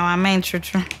slavery is in our mind, true.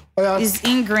 Oh, yeah. It's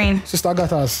ingrained. Sister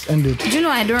Agatha has ended. Do you know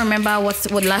I don't remember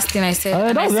what last thing I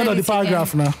said? That was the end of the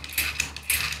paragraph now.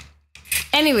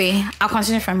 Anyway, I'll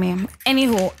continue from here.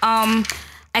 Anywho,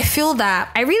 I feel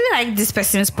that I really like this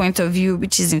person's point of view,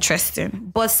 which is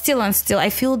interesting. But still, I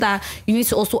feel that you need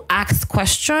to also ask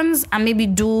questions and maybe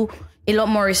do a lot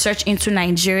more research into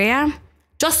Nigeria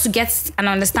just to get an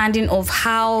understanding of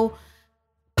how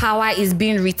power is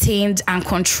being retained and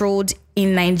controlled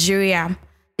in Nigeria.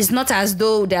 it's not as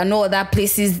though there are no other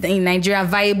places in Nigeria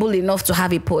viable enough to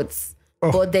have a port.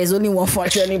 But there's only one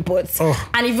functioning port.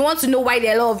 And if you want to know why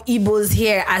there are a lot of Igbos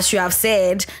here, as you have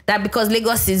said, that because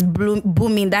Lagos is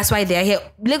booming, that's why they're here.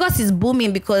 Lagos is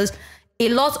booming because a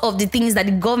lot of the things that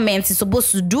the government is supposed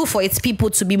to do for its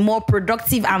people to be more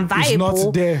productive and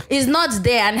viable is not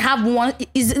there and have one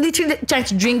is literally trying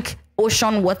to drink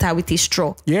ocean water with a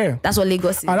straw. Yeah. That's what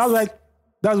Lagos is. And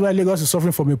that's why Lagos is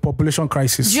suffering from a population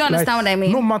crisis. Do you understand what I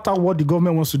mean? No matter what the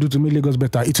government wants to do to make Lagos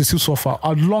better, it will still suffer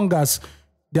as long as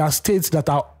there are states that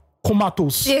are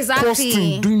comatose,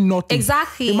 costing, doing nothing.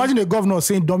 Exactly. Imagine a governor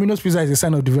saying Domino's Pizza is a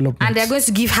sign of development. And they're going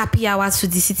to give happy hours to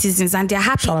the citizens, and they're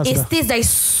happy. A state that is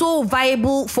so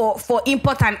viable for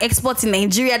import and export in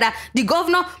Nigeria that the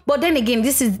governor, but then again,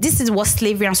 this is what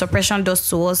slavery and suppression does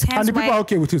to us. Hence and the people are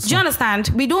okay with it. Do you understand?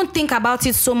 We don't think about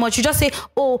it so much. You just say,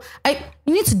 you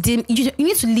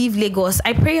need to leave Lagos.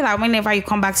 I pray that whenever you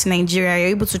come back to Nigeria,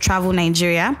 you're able to travel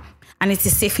Nigeria. And it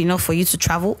is safe enough for you to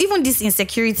travel. Even this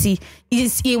insecurity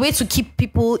is a way to keep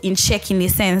people in check in a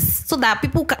sense. So that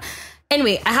people can...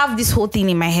 Anyway, I have this whole thing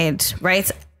in my head, right?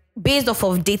 Based off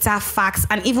of data, facts,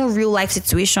 and even real life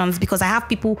situations. Because I have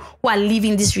people who are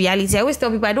living this reality. I always tell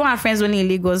people, I don't have friends only in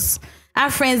Lagos. I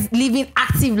have friends living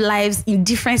active lives in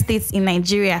different states in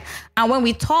Nigeria. And when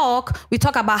we talk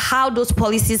about how those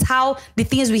policies, how the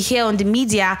things we hear on the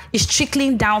media is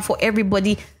trickling down for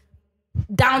everybody,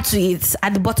 down to it,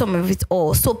 at the bottom of it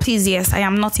all. So please, yes, I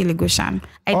am not a Lagosian.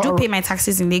 I do pay my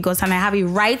taxes in Lagos, and I have a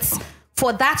right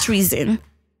for that reason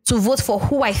to vote for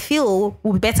who I feel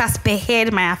will better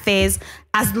spearhead my affairs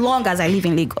as long as I live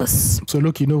in Lagos. So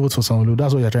look, you know, vote for Sanwo-Olu.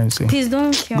 That's what you're trying to say. Please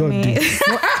don't kill me.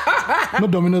 No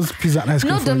Domino's Pizza and ice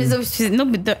cream. No Domino's Pizza, no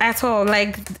at all.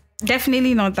 Like,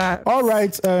 definitely not that. All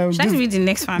right. Should I read the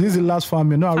next one? This is the last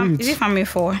family. No, I'll read it. Is it family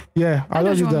 4? Yeah, I'll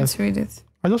read that. To read it.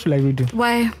 I just feel like reading.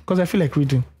 Why? Because I feel like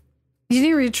reading. You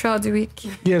didn't read throughout the week?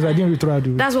 Yes, I didn't read throughout the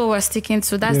week. That's what we're sticking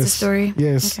to. That's the story.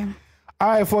 Yes. Okay.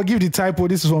 I forgive the typo.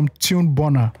 This is from Tune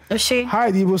Bonner. Oshé. Hi,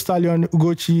 the Igbo stallion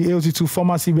Ugochi, AOT2,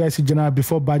 former CBIC general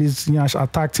before Badis Nyash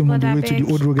attacked him on the way to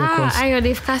the Old Rugged Cross. Ayo,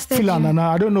 they've casted you.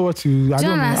 I don't know what to... I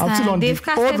don't know. I'm still on the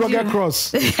Old Rugged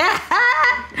Cross.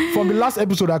 From the last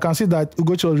episode, I can see that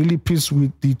Ugochi was really pleased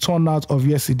with the turnout of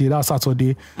yesterday, that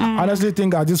Saturday. I honestly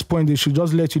think at this point, they should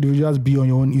just let you individuals be on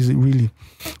your own, is it really?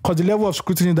 Because the level of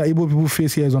scrutiny that Igbo people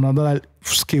face here is on another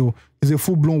scale. It's a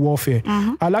full-blown warfare.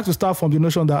 I'd like to start from the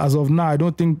notion that as of now, I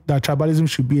don't think that tribalism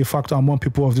should be a factor among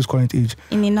people of this current age.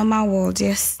 In a normal world,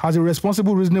 yes. As a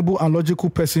responsible, reasonable, and logical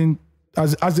person,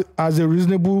 as a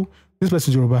reasonable... This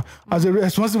person is Yoruba. As a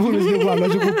responsible, reasonable, and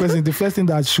logical person, the first thing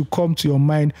that should come to your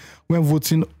mind when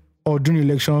voting or during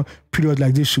election period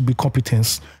like this should be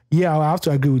competence. Yeah, I have to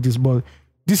agree with this, but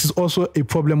this is also a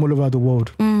problem all over the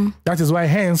world. That is why,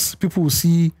 hence, people will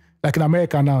see, like in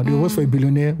America now, they vote for a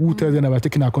billionaire who tells them about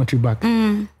taking our country back.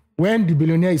 When the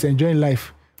billionaire is enjoying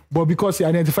life, but because he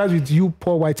identifies with you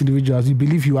poor white individuals, you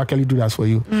believe you actually do that for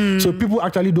you. So people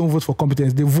actually don't vote for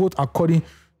competence. They vote according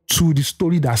to the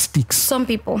story that sticks. Some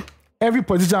people. Every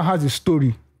politician has a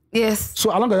story. Yes.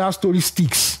 So as long as that story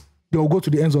sticks, they will go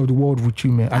to the ends of the world with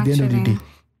you, man, at the end of the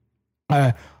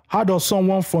day. How does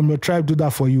someone from your tribe do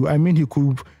that for you? I mean, he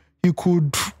could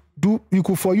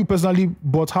for you personally,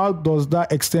 but how does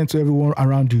that extend to everyone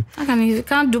around you? You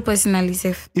can't do personally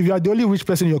safe. If you are the only rich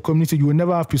person in your community, you will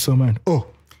never have peace of mind. Oh,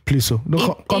 please, so. Come to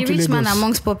Lagos. A rich man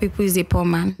amongst poor people is a poor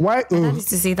man. Why? That is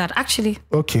to say that, actually.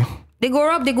 Okay. They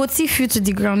go up, they go thief you to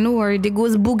the ground. No worry. They go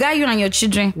booga you and your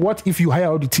children. What if you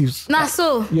hire all the thieves? Nah,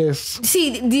 so. Yes.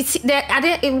 See,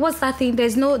 what's that thing?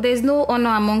 There's no honor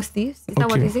amongst thieves. Is that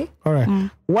what they say? All right.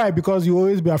 Why? Because you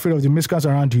always be afraid of the miscreants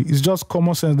around you. It's just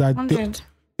common sense that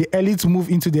the elites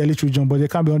move into the elite region, but they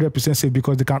can't be 100% safe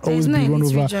because they can always be run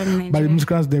over by the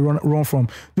miscreants they run from.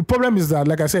 The problem is that,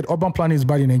 like I said, urban planning is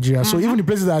bad in Nigeria. So even the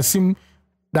places that seem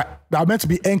that are meant to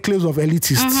be enclaves of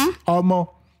elitists are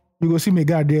more. You go see me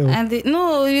guy there. And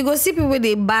you go see people with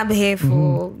a barb hair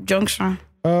for junction.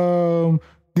 The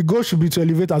goal should be to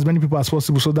elevate as many people as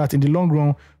possible so that in the long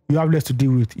run, you have less to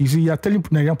deal with. You see, you're telling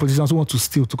Nigerian politicians who want to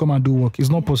steal to come and do work. It's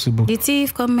not possible. The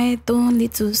thief come don't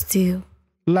need to steal.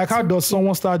 Like, how does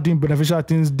someone start doing beneficial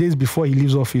things days before he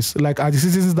leaves office? Like, are the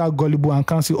citizens that gullible and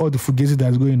can't see all the fugazi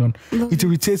that's going on? It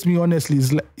irritates me, honestly.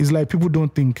 It's like people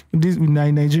don't think. This in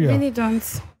Nigeria. Really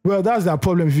don't. Well, that's their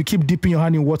problem. If you keep dipping your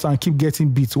hand in water and keep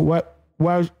getting beat, who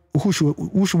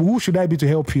should I be to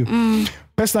help you?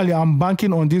 Personally, I'm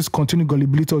banking on this continued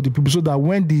gullibility of the people so that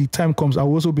when the time comes, I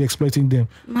will also be exploiting them.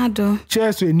 Mado.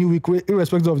 Cheers to a new week,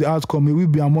 irrespective of the outcome. May we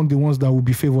be among the ones that will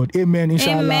be favored. Amen.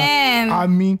 Inshallah. Amen.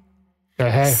 Amen.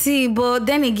 See, but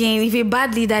then again, if a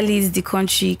bad leader leads the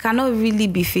country, it cannot really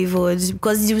be favored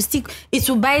because it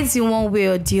will bite you one way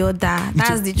or the other.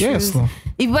 That's the truth. Yes, no.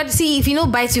 If you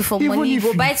don't bite you for money, it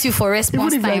will bite you for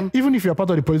response time. Even if you're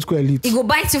part of the political elite, it will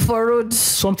bite you for road.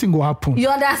 Something will happen. You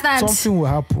understand? Something will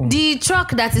happen. The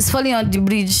truck that is falling on the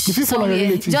bridge. If you fall on your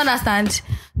relative. Do you understand?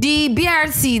 The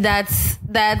BRT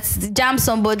that jammed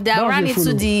somebody that ran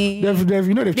into the.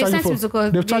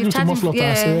 They've charged you for manslaughter.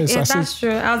 Yeah, that's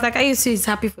true. I was like, I used to he's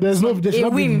happy for there's no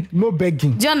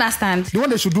begging. Do you understand? The one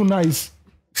they should do now is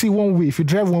see one way. If you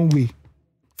drive one way,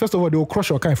 first of all, they will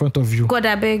crush your car in front of you. God,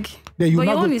 I beg. But your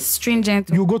own is stringent.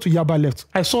 You go to Yaba left.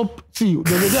 I saw, the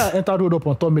day I entered road up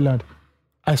on Third Mainland,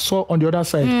 I saw on the other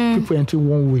side people entering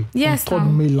one way. Yes. On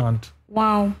Third Mainland.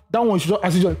 Wow. That one,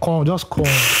 just come.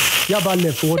 Yaba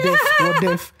left. What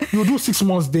deaf? You do 6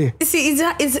 months there. See,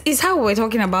 it's how we're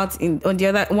talking about on the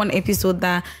other one episode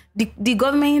that the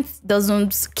government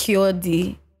doesn't cure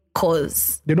the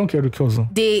cause. They don't cure the cause.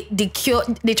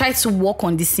 They try to work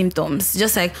on the symptoms.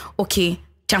 Just like, okay,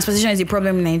 transportation is a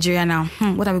problem in Nigeria now.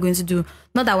 What are we going to do?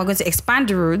 Not that we're going to expand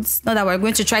the roads. Not that we're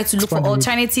going to try to look for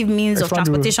alternative means of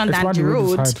transportation than the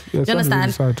road. Do you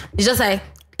understand? It's just like,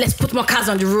 let's put more cars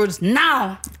on the roads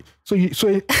now. So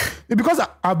because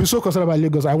I've been so concerned about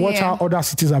Lagos, I watch how other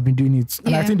cities have been doing it.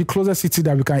 And I think the closest city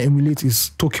that we can emulate is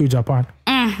Tokyo, Japan.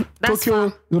 Tokyo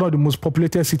is one of the most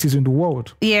populated cities in the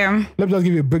world. Yeah. Let me just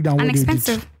give you a breakdown what they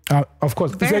did. Of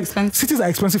course, cities are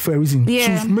expensive for a reason.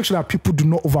 Yeah. To make sure that people do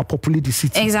not overpopulate the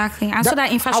city. Exactly. And so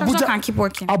that infrastructure can keep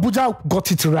working. Abuja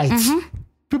got it right.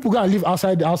 People gotta live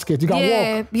outside the outskirts. You can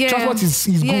walk. Yeah. Transport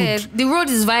is good. The road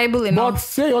is viable enough. But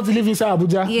say you want to live inside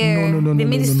Abuja. Yeah. No. They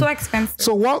made it so expensive.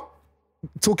 So what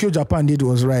Tokyo, Japan did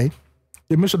was right.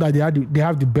 They made sure that they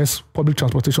have the best public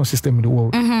transportation system in the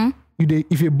world.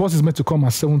 If a bus is meant to come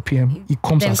at 7 p.m., it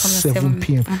comes at 7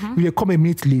 p.m. If they come a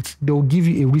minute late, they will give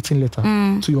you a written letter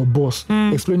to your boss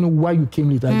explaining why you came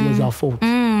late and it was their fault.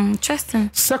 Interesting.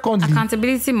 Secondly,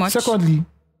 accountability much. Secondly,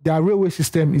 their railway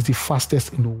system is the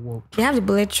fastest in the world. They have the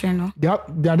bullet train, no? They are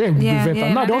there in the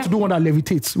event. Now they want to do one that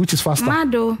levitates, which is faster.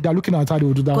 They are looking at how they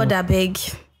will do that. God, I beg.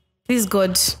 Please,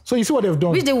 God. So you see what they've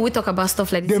done? Which day will we talk about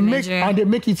stuff like this in Nigeria? And they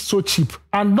make it so cheap.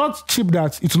 And not cheap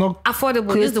that it's not...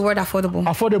 affordable. Use the word affordable.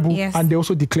 Affordable. Yes. And they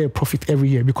also declare profit every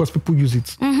year because people use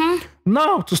it.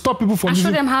 Now, to stop people from using...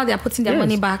 show them how they are putting their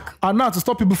money back. And now, to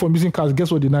stop people from using cars,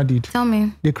 guess what they now did? Tell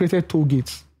me. They created toll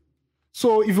gates.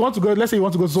 So if you want to go, let's say you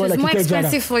want to go to somewhere like Ikeja. It's more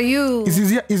expensive for you.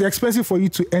 It's expensive for you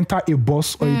to enter a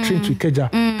bus or a train to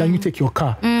Ikeja than you take your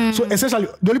car. So essentially,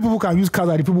 the only people who can use cars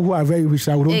are the people who are very rich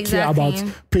that don't care about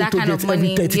paying toll gates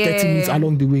every 30 minutes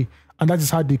along the way. And that is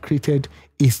how they created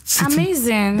a city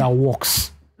that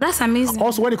works. That's amazing.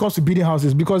 Also, when it comes to building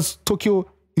houses, because Tokyo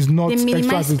is not they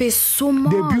minimize space so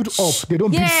much. They build up. They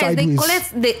don't build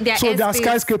sideways. So there are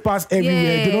skyscrapers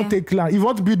everywhere. They don't take land. If you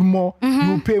want to build more,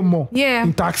 you pay more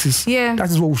in taxes. That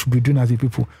is what we should be doing as a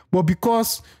people. But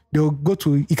because they'll go to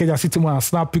Ikeja City Mall and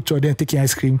snap picture, then taking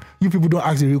ice cream, you people don't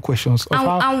ask the real questions.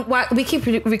 And we keep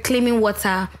reclaiming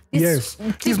water.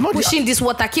 Keep not pushing this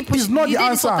water. Keep pushing. It's not the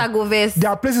answer. Water go vest. There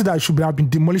are places that should have been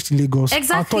demolished in Lagos and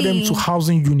turn them to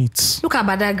housing units. Look at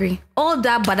Badagry. All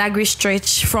that Badagry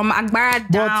stretch from Agbara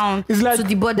down to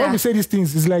the border. When we say these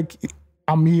things, it's like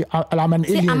I'm an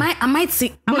alien. Am I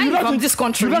from this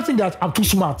country? You don't think that I'm too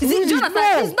smart?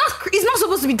 Jonathan, it's not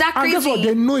supposed to be that crazy. And guess what?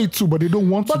 They know it too, but they don't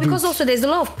want to. But because also there's a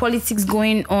lot of politics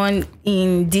going on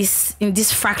in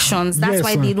these fractions. That's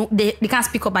why they can't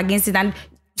speak up against it. And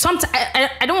sometimes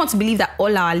I don't want to believe that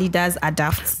all our leaders are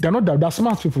daft. They're not daft. They're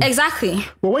smart people. Exactly.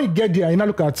 But when you get there, you now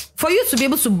look at for you to be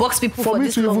able to box people for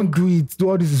this long. For me to even do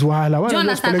all this is wild. Do you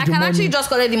understand? I can actually just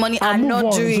collect the money and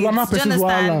not do it. Do you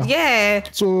understand? Yeah.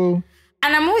 So.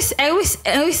 And I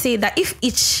always say that if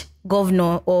each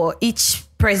governor or each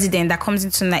president that comes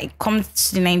to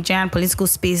the Nigerian political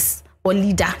space or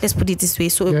leader, let's put it this way,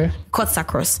 so cuts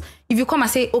across. If you come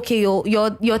and say, okay,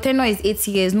 your tenure is 8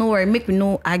 years, no worry, make me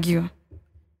no argue.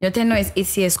 Your tenure is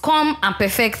 8 years. Come and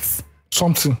perfect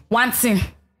something. One thing.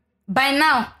 By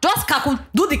now, just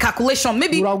do the calculation.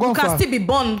 Maybe you can still be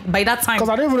born by that time. Because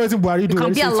I don't even know anything Buhari do. You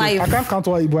can be alive. I can't count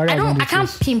what Buhari I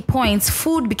can't pinpoint.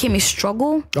 Food became a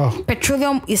struggle.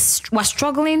 Petroleum was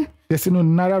struggling. There's no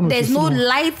naira. There's no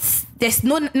lights. There's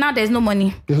no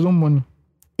money. There's no money.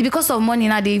 Because of money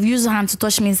now, they've used hand to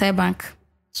touch me inside bank.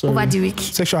 Over the week.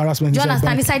 Sexual harassment. Do you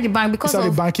understand? Inside the bank. Because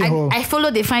I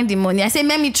follow, they find the money. I say,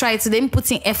 let me try it. So they put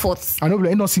in efforts. I know, but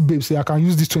I don't see babes say, I can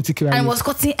use this 20K. And I was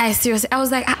cutting eyes seriously. I was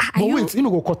like, but wait, you know,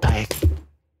 go cut tie.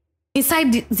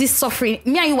 Inside this suffering,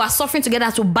 me and you were suffering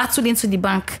together to battle into the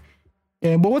bank.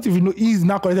 But what if you know he's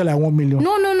now collected like 1 million?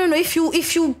 No.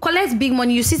 If you collect big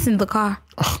money, you sit in the car.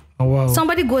 Oh, wow.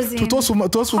 Somebody goes in. To those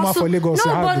women for Lagos.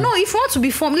 No, but no, if you want to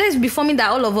be formed, let's be forming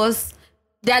that all of us,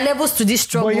 there are levels to this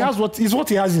struggle. But he has what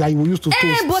he has that he will use to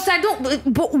toast. But I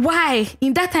don't, but why?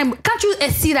 In that time, can't you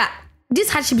see that this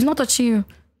hardship is not touching you?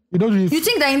 You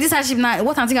think that in this hardship now,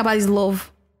 what I'm thinking about is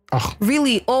love.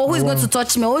 Really? Or who is going to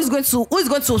touch me? Or who is going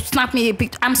to snap me a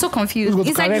picture? I'm so confused. Who's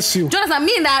going to caress you? Jonathan,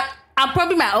 me that I'm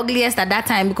probably my ugliest at that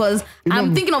time because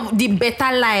I'm thinking of the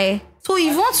better lie. So if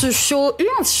you want to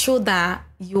show that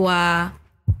you are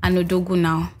an Odogu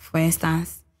now, for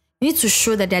instance, you need to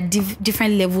show that there are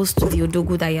different levels to the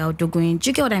Odogu that you're Odoguing. Do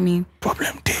you get what I mean?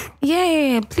 Problem day.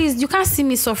 Yeah, please. You can't see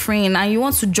me suffering and you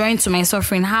want to join to my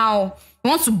suffering. How? You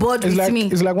want to board with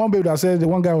me? It's like one baby that said the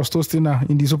one guy was toasting her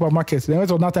in the supermarket. Then it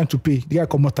was not time to pay. The guy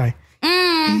come out tie.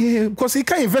 Yeah, because he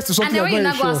can't invest in something. And then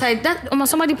when you go outside,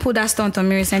 somebody pulled that stunt on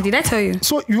me recently. Did I tell you?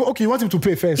 So you want him to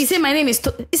pay first? He said my name is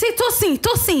he said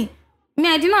Tosin. Me,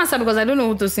 I didn't answer because I don't know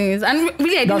who Tosin is. And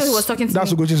really, I didn't know who was talking to me.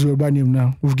 That's Ugochi's Yoruba name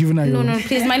now. We've given her No,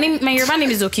 please. My Yoruba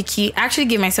name is Okiki. I actually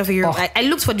gave myself a Yoruba. I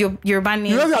looked for the Yoruba name.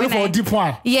 You know, I look for a deep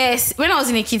one. Yes, when I was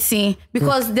in Ekiti,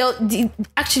 because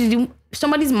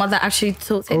somebody's mother actually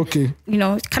said, you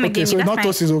know, kind of gave me that. So not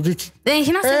Tosin is Okiki. Then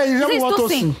he now said,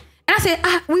 Tosin. And I said,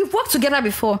 we've worked together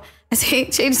before. I said,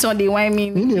 this one, they whine me.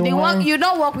 You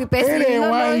don't work with person. Do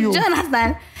you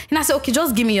understand? And I said, okay,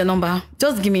 just give me your number.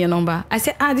 I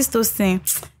said, this Tosin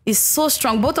is so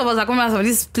strong. Both of us are coming out of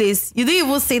this place. You didn't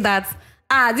even say that.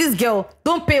 This girl,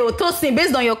 don't pay Tosin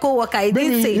based on your co-worker. I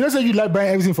didn't say. You don't say you like buying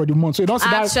everything for the month. So you don't see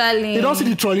that. Actually. You don't see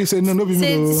the trolley say, no, be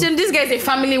me. So this guy is a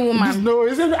family woman.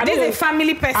 This is a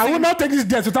family person. I will not take this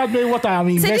debt without knowing what I am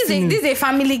investing in. This is a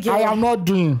family girl. I am not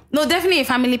doing. No, definitely a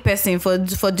family person for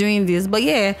doing this. But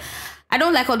yeah, I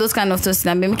don't like all those kind of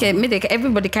stuff. Make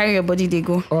everybody carry your body, they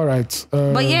go. All right.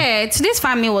 But yeah, today's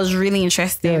family was really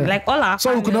interesting. Yeah. Like all our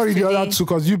so we could not read the other two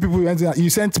because you people you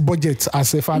sent budget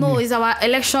as a family. No, it's our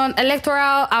electoral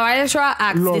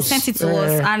act. Laws. They sent it to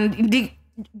us, and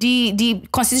the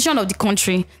constitution of the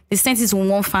country, they sent it to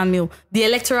one family. The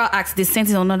electoral act, they sent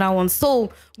it to another one.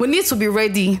 So we need to be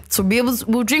ready to be able to.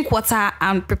 We'll drink water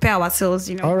and prepare ourselves,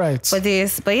 you know. All right. For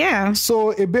this, but yeah.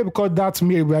 So a babe called that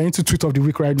Mary. We are into tweet of the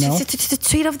week right now.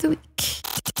 Tweet of the week.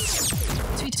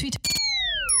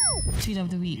 Tweet of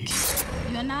the week.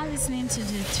 You are now listening to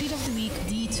the tweet of the week,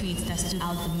 the tweet that stood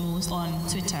out the most on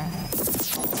Twitter.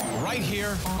 Right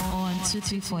here on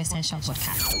 234 Essential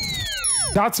Podcast.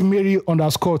 That's Mary _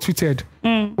 tweeted.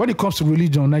 When it comes to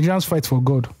religion, Nigerians fight for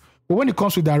God. But when it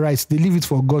comes to their rights, they leave it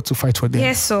for God to fight for them.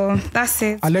 Yes, so that's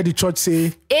it. And let the church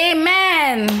say,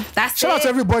 Amen. That's Shout out to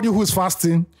everybody who's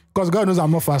fasting, because God knows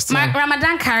I'm not fasting.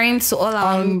 Ramadan Kareem to all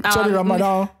our...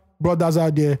 Ramadan brothers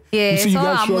out there. Yeah, you see you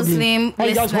guys Muslim.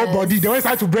 You guys whole body. They always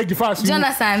try to break the fast. Do you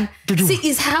understand? See,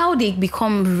 it's how they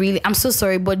become really... I'm so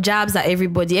sorry, but jabs are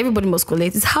everybody. Everybody must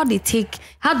collect. It's how they take...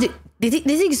 They take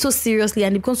it so seriously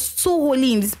and they become so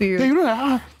holy in this period. Yeah, you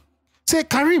know, say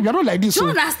Kareem, you're not like this. Do you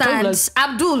understand? Like,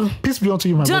 Abdul. Peace be unto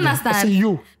you, my brother. Do you understand? I say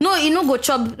you. No, you know, go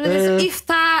chop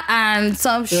iftar and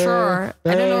some I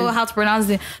don't know how to pronounce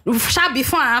it. Sharp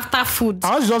before and after food.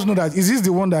 I just know that is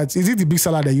it the big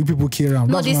salad that you people carry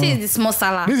around? No, they say it's the small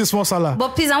salad. This is the small salad. But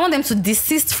please, I want them to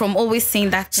desist from always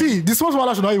saying that. See, the small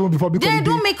salad should not even be public. They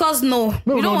don't make us know.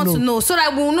 We don't want to know. So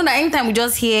that we'll know that anytime we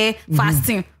just hear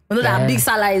fasting. You know that big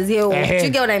salad is here. Do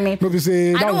you get what I mean?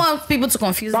 I don't want people to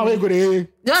confuse me. Do you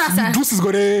understand? Juice is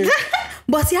good.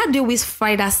 But see how they always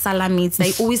fry that salad meat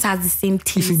that always has the same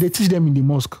taste. See, they teach them in the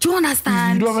mosque. Do you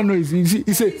understand? You don't even know.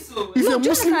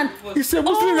 It's a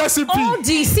Muslim recipe.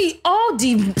 All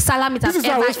the salad meat I've ever eaten. This is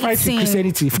how I always fight in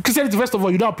Christianity. For Christianity, first of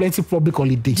all, you don't have plenty public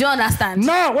holiday. Do you understand?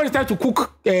 Now, when it's time to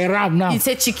cook ram now. You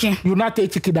say chicken. You not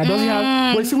take chicken that doesn't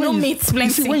have... But no meat, plenty. You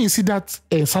see, when you see that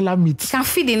salad meat... You can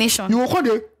feed the nation. You will call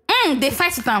the... They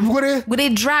fight with them. You go they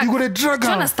drag. You go they drag. Do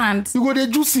you understand? You go they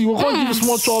juicy. You go give you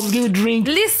small chops, give you drink.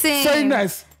 Listen. Very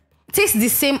nice. Tastes the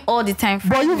same all the time.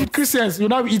 But you Christians, you're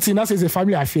not eating. That's a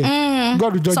family affair.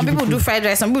 God will judge you. Some people do fried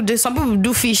rice. Some people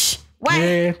do fish. Why?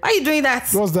 Yeah. Why are you doing that?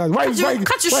 What's that? Why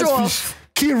can't you show off?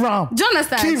 Key round. Do you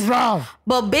understand? Key round.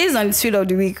 But based on the tweet of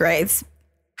the week, right?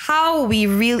 How we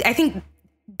really, I think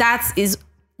that is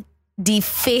the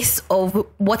face of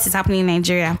what is happening in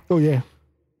Nigeria. Oh yeah.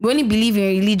 We only believe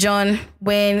in religion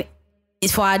when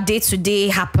it's for our day-to-day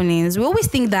happenings. We always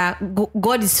think that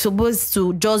God is supposed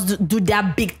to just do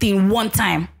that big thing one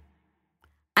time.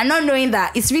 And not knowing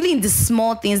that it's really in the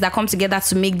small things that come together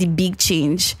to make the big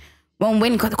change.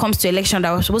 When it comes to election,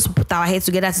 that we're supposed to put our heads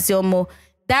together to say,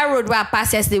 that road where I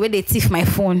passed yesterday, where they thief my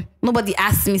phone. Nobody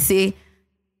asked me, say,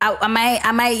 am I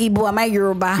Igbo? Am I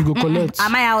Yoruba? You go collect.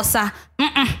 Am I Hausa?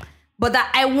 but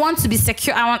that I want to be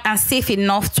secure and safe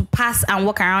enough to pass and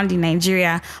walk around in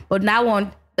Nigeria. But that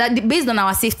one, that based on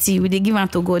our safety, we give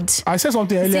unto God. I said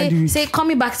something earlier. Say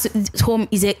coming back to home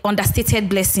is an understated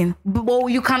blessing. But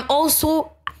you can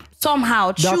also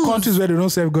somehow choose. There are countries where they don't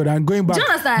serve God and going back. Do you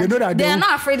understand? They know that they are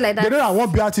not afraid like that. They know that one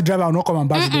BRT driver will not come and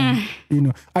back them. You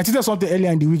know, I said something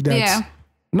earlier in the week that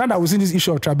now that we've seen this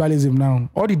issue of tribalism now,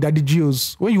 all the daddy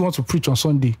geos, when you want to preach on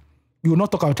Sunday, you will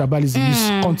not talk about tribalism.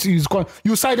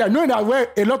 You side that, knowing that where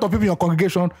a lot of people in your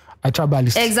congregation are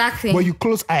tribalists. Exactly. But you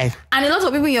close eye. And a lot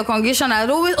of people in your congregation are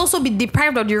always also be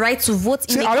deprived of the right to vote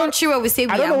in a country where we say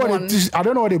we are one. I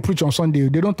don't know what they preach on Sunday.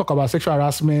 They don't talk about sexual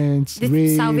harassment,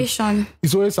 rape. Salvation.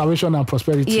 It's always salvation and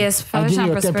prosperity. Yes, salvation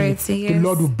and prosperity. Yes. The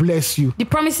Lord will bless you. The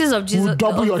promises of Jesus. Will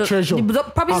double your treasure. The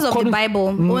promises of the Bible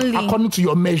only. According to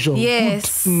your measure.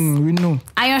 Yes. We know.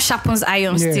 Iron sharpens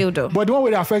iron still though. But the one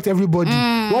way they affect everybody.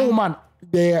 One woman,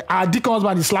 our deacon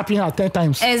husband is slapping her 10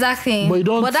 times. Exactly.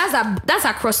 But that's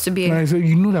a cross to bear. So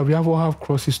you know that we all have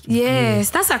crosses to bear.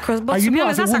 Yes, that's a cross. But to be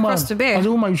honest, that's a cross to bear. As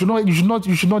a woman, you should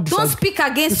not don't speak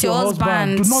against your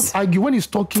husband. Do not argue when he's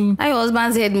talking. Your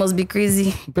husband's head must be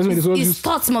crazy. His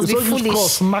thoughts must be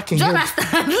foolish. Do you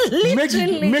understand?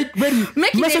 Literally.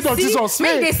 Make message of Jesus.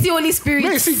 Make they see Holy Spirit.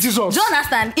 Make see Jesus. Do you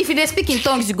understand? If they speak in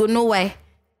tongues, you go know why.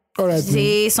 All right.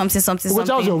 Say something. What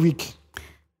was your week?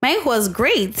 My week was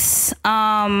great.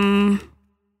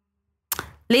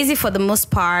 Lazy for the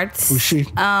most part.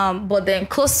 But then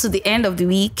close to the end of the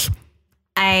week,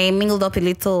 I mingled up a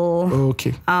little.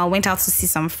 Okay. Went out to see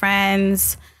some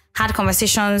friends. Had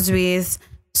conversations with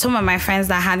some of my friends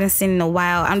that I hadn't seen in a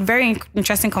while. And very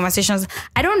interesting conversations.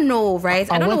 I don't know,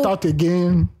 right? I went out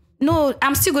again. No,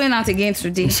 I'm still going out again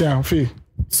today.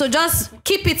 So just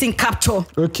keep it in capture.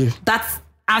 Okay.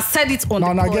 I said it on the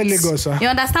pod. Get Lagos, You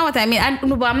understand what I mean?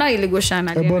 But I'm not a Lagosian.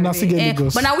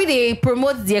 But now they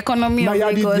promote the economy of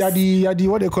Lagos.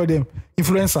 What they call them?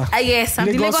 Influencer. Yes, I'm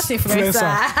Lagos the Lagos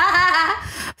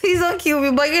influencer. Please don't kill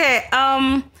me. But yeah,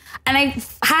 and I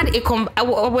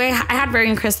had very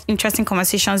interesting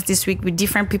conversations this week with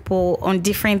different people on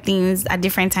different things at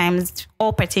different times,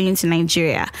 all pertaining to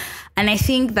Nigeria. And I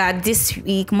think that this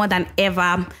week, more than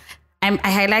ever, I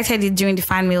highlighted it during the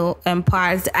fan mail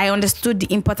part. I understood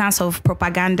the importance of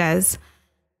propagandas.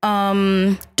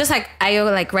 Just like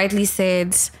Ayo rightly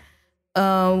said,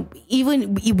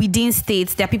 even within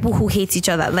states, there are people who hate each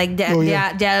other. Like there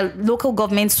are local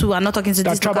governments who are not talking to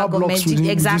this local government.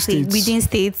 Exactly, within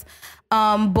states.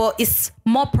 But it's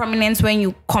more prominent when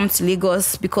you come to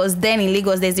Lagos, because then in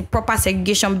Lagos there's a proper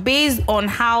segregation based on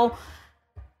how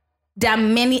there are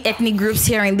many ethnic groups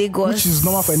here in Lagos, which is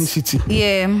normal for any city.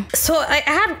 Yeah. So I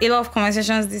had a lot of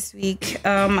conversations this week,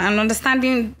 and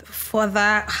understanding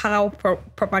further how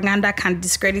propaganda can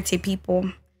discredit a people.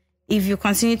 If you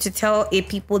continue to tell a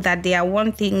people that they are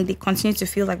one thing, they continue to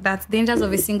feel like that. Dangers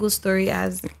of a single story,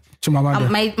 as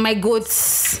my goat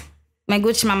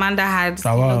Chimamanda had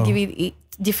given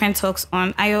different talks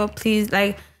on. Ayo, please,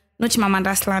 no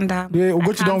Chimamanda slander. Yeah,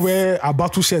 Ugochi don't wear a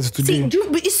battle shirt today.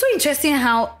 It's so interesting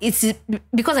how it's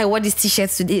because I wore this t-shirt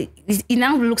today. It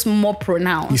now looks more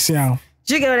pronounced. You see how?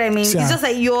 Do you get what I mean? It's just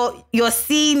like you're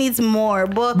seeing it more.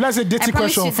 But let's say dating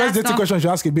question. First dating question, you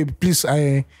ask a baby, please.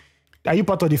 Are you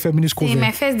part of the feminist coven?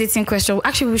 My first dating question.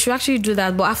 Actually, we should actually do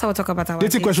that. But after we talk about our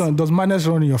dating question, does manners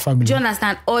run in your family? Do you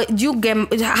understand? Or do you get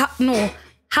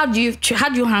How do you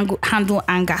handle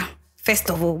anger?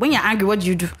 First of all, when you're angry, what do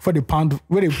you do? For the pound,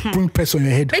 where they bring press on your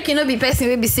head. Make you not be person,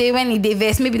 maybe say when they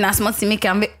vex, maybe not smart to make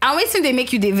and waiting they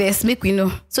make you the vex, make we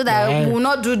know. So that we will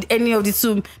not do any of the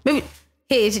two. Maybe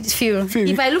Phil,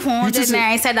 if I look for 100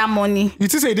 naira inside that money.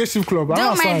 It is a day strip club.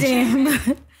 Don't mind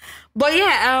him. But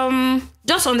yeah,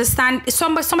 just understand.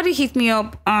 Somebody hit me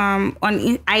up on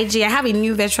IG. I have a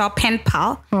new virtual pen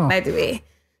pal, by the way.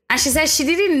 And she said she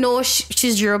didn't know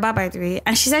she's Yoruba, by the way.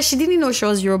 And she said she didn't know she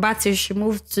was Yoruba till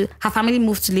her family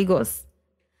moved to Lagos.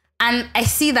 And I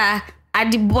see that at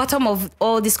the bottom of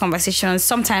all these conversations,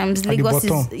 sometimes Lagos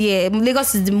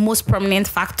is the most prominent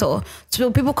factor. So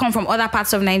people come from other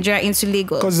parts of Nigeria into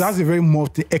Lagos. Because it has a very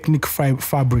multi-ethnic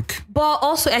fabric. But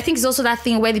also, I think it's also that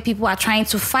thing where the people are trying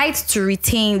to fight to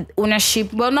retain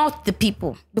ownership. Well, not the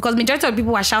people. Because majority of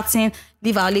people are shouting,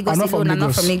 leave our Lagos alone and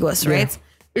not from Lagos, right?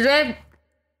 Yeah.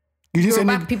 You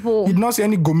didn't see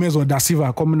any Gomez or Da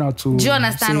Silva coming out to. Do you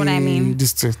understand what I mean?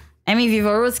 This thing. I mean,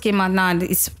 Vivo Rose came out now and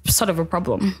it's sort of a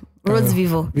problem. Rose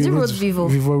Vivo. Is it Rose Vivo?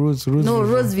 Vivo Rose. No, Vivo.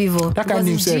 Rose Vivo. That kind of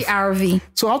name GRV.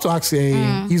 So I have to ask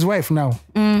his wife now.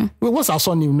 Wait, what's her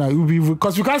surname now?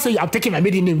 Because you can't say I'm taking my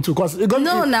maiden name too. Because it go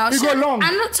long. And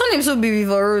not surnames will be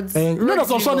Vivo Rose. There's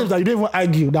some surnames that you don't even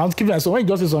argue. That I'm keeping that. So when you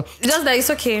just say so, just that it's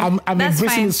okay. I'm embracing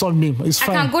fine. his surname. It's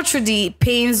fine. I can go through the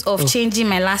pains of changing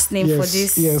my last name for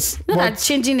this. Yes. You know that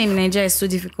changing name in Nigeria is so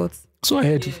difficult. So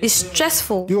ahead. It's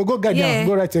stressful. You go get down,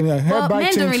 go right in there. But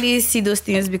men don't really see those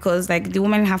things because like the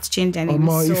women have to change their name.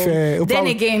 Then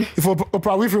again, if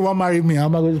Oprah Winfrey won't marry me,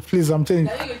 I'm not going to please. I'm telling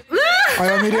you. I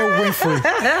am really waiting for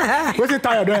it. What's it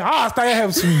tired doing? Tired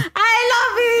helps me. I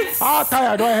love it.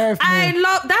 Tired don't help me.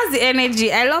 That's the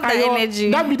energy. I love that energy.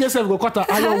 That media self go cut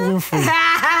I love Winfrey.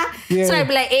 Yeah. So I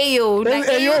be like Ayo, like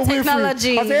Ayo technology.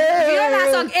 You know that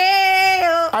song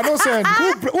Ayo. I don't say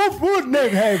who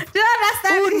name help? Do you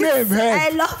understand? Who name help? I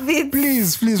love it.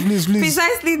 Please.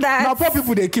 Precisely that. Now poor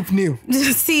people they keep name.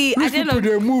 See, I don't know.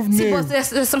 They move name. But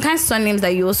there's some kind of surnames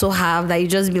that you also have that you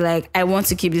just be like, I want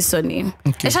to keep this surname.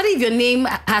 Okay. Especially if your name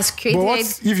has created,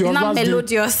 it's not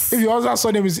melodious. If your husband's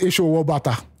surname is Esho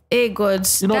Wobata. Hey God,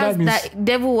 you know what that means? That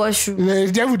devil wash shoe. The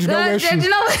devil did not wear shoes.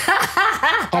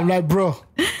 I'm like, bro,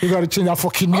 you gotta change that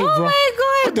fucking name, bro. Oh my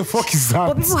God, what the fuck is that?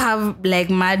 But people have like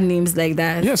mad names like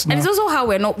that. Yes, and it's also how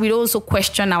we also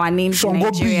question our names in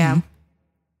Nigeria.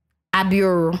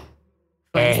 Abioro,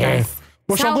 for instance.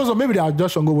 But Shango, maybe they are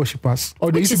just Shango worshippers,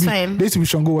 or they used to be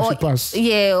Shango worshippers.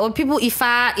 Or people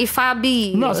Ifa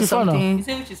be no, it's Ifa now. You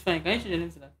say which is fine. Can you change your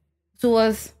name to that? To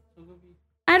us.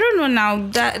 I don't know now.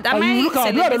 That might look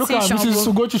at Mrs.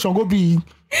 Ugochi Shango be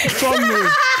strong name.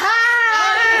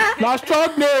 That's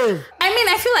strong name. I mean,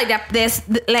 I feel like there's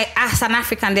like as an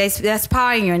African, there's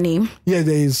power in your name. Yeah,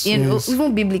 there is. You know,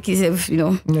 even biblically,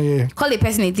 call a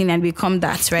person anything and become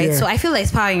that, right? Yeah. So I feel like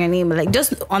it's power in your name. Like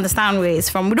just understand where it's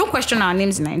from. We don't question our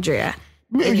names in Nigeria.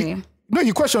 Anyway. No,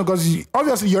 you question because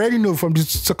obviously you already know from the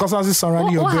circumstances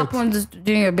surrounding your birth. What happened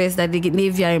during your birth that they gave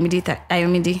you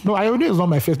Ayomide? No, Ayomide is not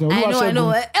my first name. I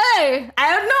know. Hey,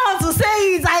 I don't know how to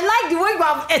say it. I like the way you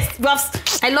have.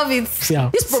 I love it.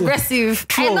 Yeah, it's progressive.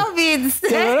 True. I love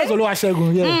it.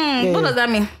 Yeah, what does that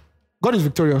mean? God is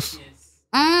victorious.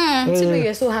 Yes.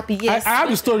 You're so happy. Yes. I have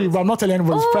the story, but I'm not telling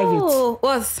anybody. It's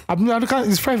private.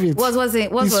 It's private. What was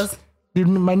it? What was?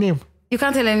 My name. You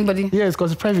can't tell anybody? Yes,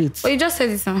 because it's private. But you just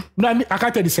said it now. No, I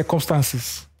can't tell the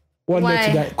circumstances. What led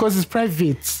to that? Because it's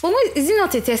private. But is it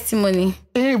not a testimony?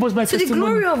 It was my testimony. To the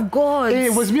glory of God.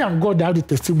 It was me and God that had the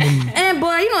testimony.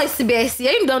 But you know it's CBS.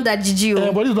 You done that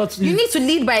GGO. But it's not. You need to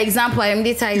lead by example.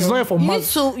 It's not for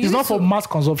mass. It's not for mass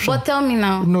consumption. But tell me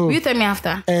now. No. You tell me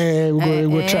after.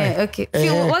 We'll try. Okay.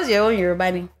 What's your own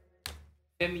Yoruba name?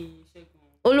 Femi.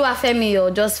 Oluwafemi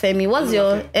or just Femi? What's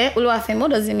your Oluwafemi?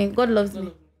 What does it mean? God loves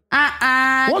me.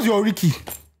 What's your Ricky?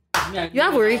 You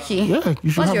have a Ricky? Yeah, you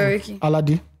should. What's have your Ricky?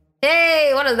 Alade.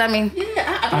 Hey, what does that mean?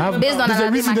 Yeah, based on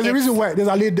there's a reason why. There's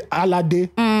Alade.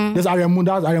 There's Aremu.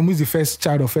 Aremu is the first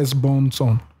child or firstborn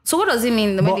son. So what does it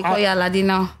mean when they call you Alade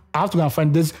now? I have to go and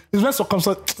find this. It's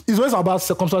when about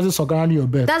circumstances surrounding your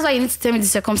birth. That's why you need to tell me the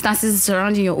circumstances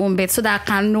surrounding your own birth so that I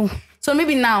can know. So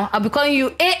maybe now I'll be calling you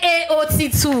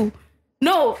AOT2.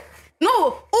 No.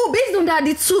 Based on that,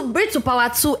 the 2, braid to power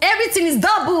 2, everything is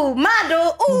double.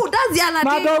 Mado. Oh, that's the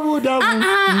Aladdin. Double.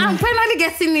 I'm finally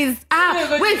getting it.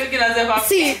 Wait.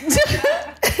 See.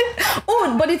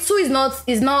 But the 2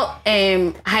 is not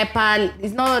hyper.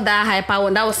 It's not that hyper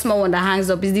one. That was small one that hangs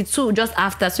up. It's the 2 just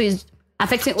after. So it's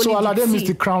affecting only. So Aladdin is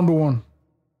the crowned one.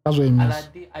 That's what it means.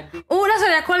 Oh, that's why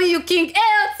they're calling you King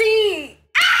AOT.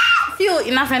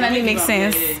 Enough finally makes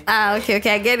sense.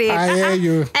 Okay, I get it. I hear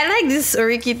you. I like this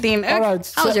Oriki thing. All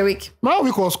right. How was your week? My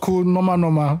week was cool,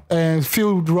 normal.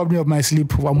 Phil robbed me of my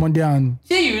sleep on Monday and...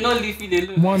 You will not leave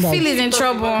Phil alone. Phil is in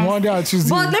trouble. Monday and Tuesday.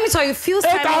 But let me tell you, Phil's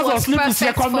timing was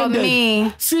perfect for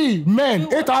me. See,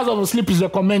 man, 8 hours of sleep is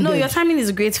recommended. No, your timing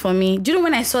is great for me. Do you know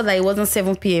when I saw that it wasn't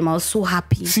 7 p.m., I was so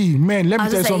happy. See, man, let me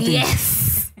tell you something. Yes.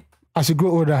 As you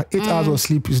grow older, 8 hours of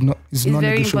sleep is not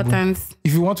very negotiable. Important.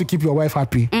 If you want to keep your wife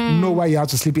happy, know why you have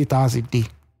to sleep 8 hours a day.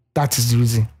 That is the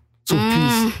reason. So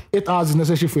please, 8 hours is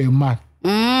necessary for a man.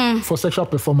 For sexual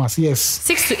performance, yes.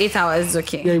 6 to 8 hours is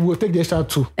okay. Yeah, we'll take the extra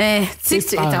 2. 6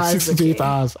 to 8 hours. 6 to 8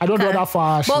 hours. I don't know that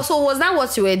far. But so was that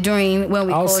what you were doing when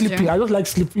we called you? I was sleeping. I just like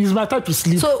sleep. It's my time to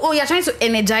sleep. So, you're trying to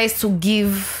energize to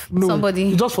give somebody?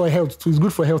 It's just for health. It's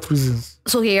good for health reasons.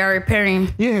 So you're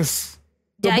repairing? Yes.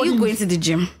 Yeah, are you going to the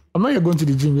gym? I'm not yet going to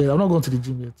the gym yet. I'm not going to the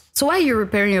gym yet. So why are you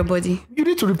repairing your body? You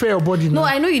need to repair your body now. No,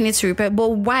 I know you need to repair, but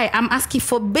why? I'm asking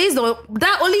for based on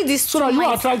that only these 2 nights.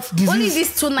 You attract disease. Only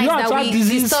these 2 nights that we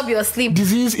disturb your sleep.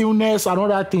 Disease, illness, and all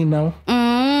that thing now.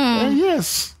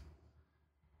 Yes.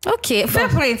 Okay, fair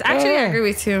point. Actually, I agree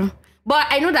with you. But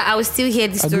I know that I will still hear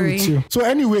the story. Agree with you. So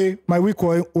anyway, my week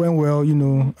went well, you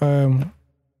know.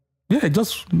 Yeah,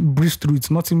 just breeze through it.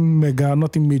 Nothing mega,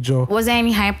 nothing major. Was there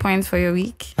any high point for your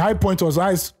week? High point was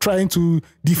I was trying to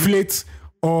deflate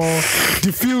or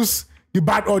diffuse the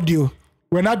bad audio.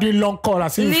 We're not doing long call.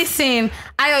 Listen,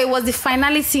 it was the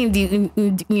finality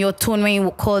in your tone when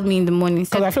you called me in the morning.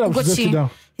 Because I feel like I was just down.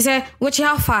 He said, Ugochi,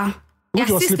 how far? You're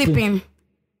still sleeping.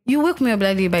 You woke me up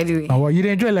by the way. Oh, well, you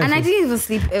didn't enjoy life. And I didn't even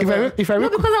sleep ever. If I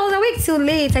wake because I was awake till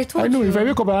late. I told you. I know. If I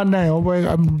wake up around 9,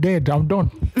 I'm dead. I'm done.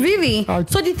 Really?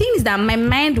 So the thing is that my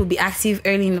mind will be active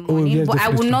early in the morning, yes, but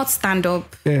definitely. I will not stand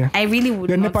up. Yeah. I really would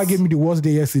not. The NEPA gave me the worst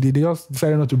day yesterday. They just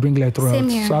decided not to bring light throughout.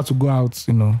 So I had to go out,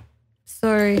 you know.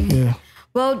 Sorry. Yeah.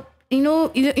 Well, you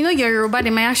know, you're Yoruba, they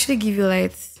might actually give you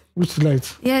lights. Which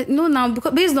light? Yeah, no, now,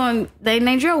 because based on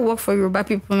Nigeria will work for Yoruba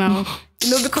people now. You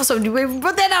know, because of the way we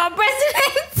brought in our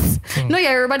president. No,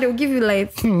 you're Yoruba, they will give you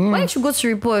lights. Why don't you go to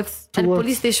report at the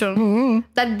police station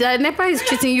that the NEPA is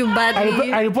treating you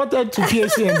badly? I reported to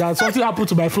PSN that something happened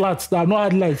to my flat that I've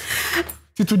not had lights.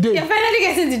 Till today. You're finally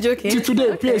getting the joke. Till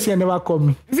today, PSN never called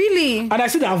me. Really? And I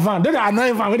see that van. Then I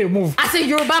know van when they move. As a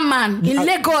Yoruba man in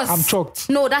Lagos. I'm shocked.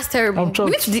 No, that's terrible. I'm shocked.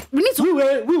 We need to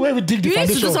we dig the foundation. You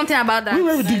need to do something about that.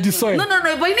 We dig the soil. No,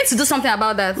 but you need to do something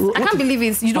about that. I can't believe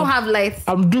it. You don't have lights.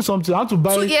 I'm doing something. I have to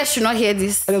buy. 2 years should not hear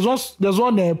this. There's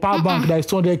one power bank that is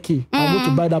 200k. I'm going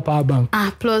to buy that power bank.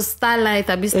 Plus Starlight,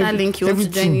 Starlink, you want to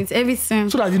join it. Everything.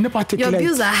 So that you never take your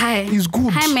bills are high. It's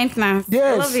good. High maintenance.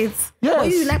 Yes. I love it. Yes. But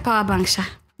you like power bank, Sha?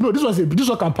 No, this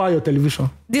one can power your television.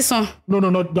 This one? No.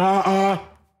 But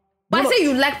I say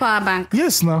you like power bank.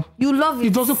 Yes, now. You love it.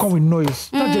 It doesn't come with noise.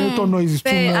 That generator noise is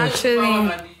too much. Actually.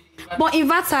 But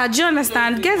inverter, do you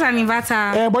understand? Get an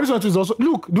inverter. But this one is also...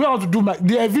 Look, do I want to do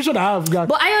the vision I have?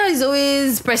 But Ayo is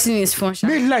always pressing his phone.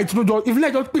 Make light. No, if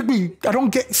light don't pick me, I don't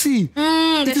get... See.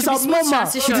 It is abnormal.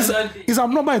 It's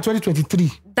abnormal in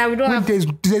 2023. That we don't have...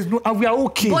 There's no... And we are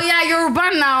okay. But yeah,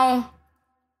 Yoruba now.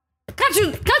 Can't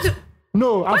you...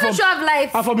 No, why don't you have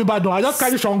lights? I'm from Ibadan. I just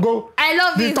carry Shango. I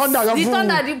love it. The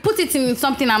thunder, you put it in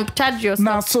something and charge yourself.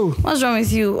 Nah, so. What's wrong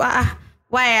with you?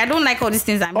 Why? I don't like all these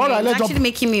things I'm doing. It's actually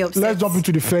making me upset. Let's jump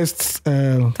into the first...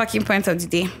 talking point of the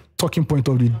day. Talking point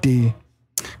of the day.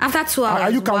 After 2 hours.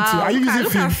 Are you counting? Wow. Are you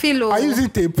using film? Are you using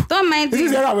tape? Don't mind. Is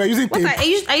this era we're using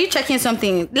tape? Are you checking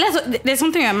something? There's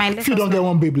something in your mind. If you don't get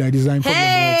one babe like design.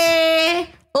 Hey,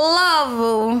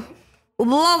 love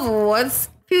what?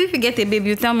 If you get a baby,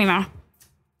 you tell me now.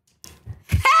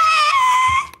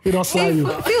 He don't slide you.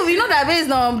 Phil, you know that based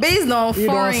on he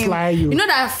foreign. Don't slide you. You know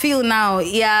that Phil now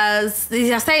he has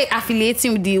started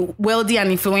affiliating with the wealthy and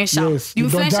influential. Yes, the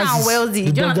influential and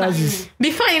wealthy.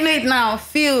 Before you know it now,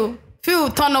 Phil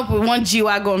turn up with one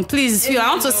G-Wagon. Please, Phil, I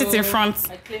want to sit in front.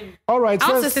 All right.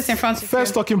 I want to sit in front.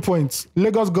 First talking point.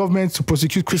 Lagos government to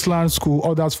prosecute Chrisland school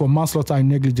orders for manslaughter and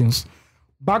negligence.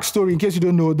 Backstory, in case you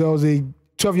don't know, there was a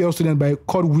 12-year-old student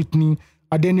called Whitney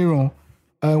Adeniran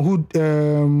who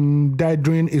died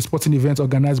during a sporting event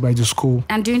organized by the school.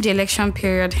 And during the election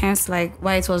period, hence like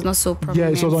why it was not so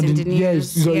prominent. Yeah, it was on the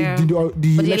news.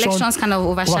 The elections kind of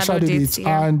overshadowed it.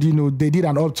 Yeah. And they did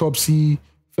an autopsy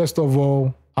first of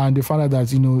all, and they found out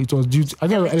that it was due to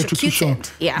electrocution.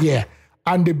 Yeah.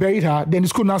 And they buried her. Then the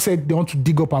school now said they want to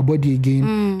dig up her body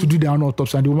again to do their own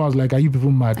autopsy. And the woman was like, "Are you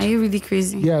people mad? Are you really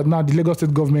crazy?" Yeah. Now the Lagos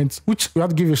State government, which we have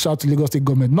to give a shout to Lagos State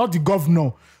government, not the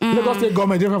governor. Lagos State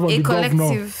government, different from the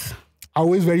governor.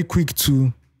 Always very quick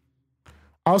to.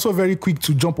 Also very quick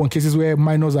to jump on cases where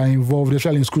minors are involved,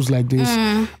 especially in schools like this.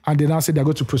 And they now say they're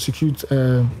going to prosecute.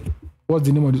 What's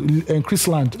the name of it?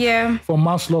 Chrisland. Yeah. For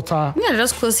manslaughter. Yeah,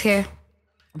 just close here.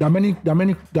 There are many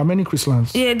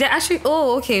Chrislands. Yeah, they're actually.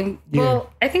 Oh, okay. Yeah.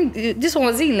 Well, I think this one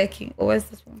was in Lekki, or where's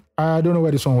this one? I don't know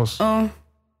where this one was. Oh,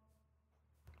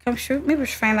 I'm sure. Maybe we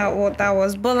should find out what that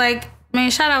was. But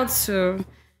shout out to.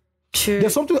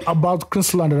 There's something about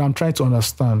Chrisland that I'm trying to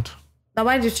understand. Now,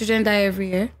 why do children die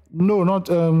every year? No, not.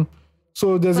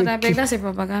 So there's that's a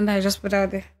propaganda I just put out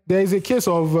there. There is a case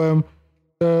of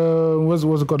what's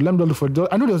it called? Let me look for it.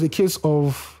 I know there was a case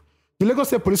of. The Lagos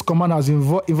State Police Command has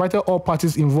invited all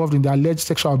parties involved in the alleged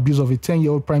sexual abuse of a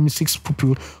 10-year-old primary 6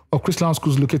 pupil of Chrisland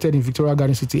schools located in Victoria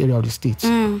Garden City area of the state.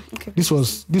 Okay. This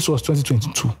was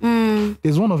 2022.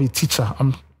 There's one of a teacher.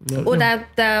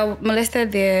 That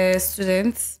molested the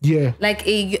students. Yeah. Like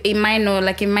a minor, no,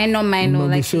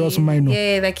 like serious minor.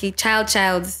 Yeah, like a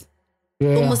child.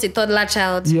 Yeah. Almost a toddler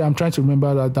child. Yeah, I'm trying to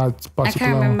remember that particular. I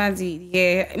can't remember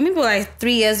maybe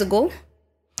 3 years ago.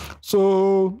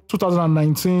 So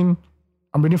 2019.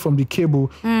 I'm reading from the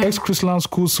cable. Ex-Chrisland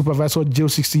school supervisor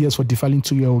jailed 60 years for defiling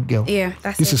 2-year-old girl. Yeah,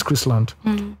 that's This is Chrisland.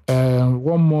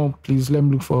 One more, please. Let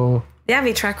me look for... They have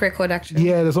a track record, actually.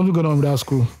 Yeah, there's something going on with that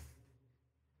school.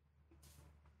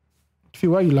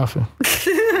 Phil, why are you laughing?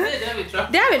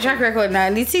 They have a track record now.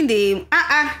 The thing they...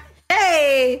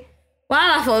 Hey!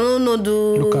 Why for no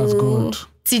do... Look at God.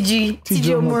 TG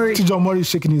Omori. TG Omori is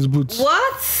shaking his boots.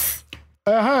 What?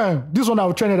 This one I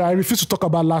was trying I refused to talk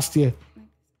about last year.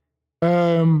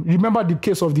 Remember the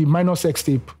case of the minor sex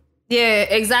tape? Yeah,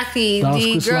 exactly.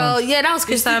 The girl, yeah, that was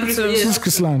Chrisland too. This is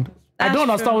Chrisland. I don't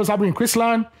understand what's happening in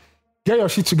Chrisland. Get your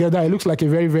shit together. It looks like a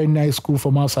very, very nice school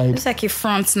from outside. It's like a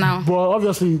front now. But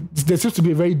obviously, there seems to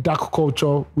be a very dark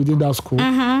culture within that school.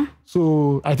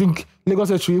 So I think Lagos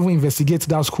State should even investigate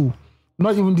that school.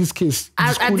 Not even this case.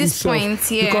 At this itself, point,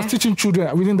 yeah. Because teaching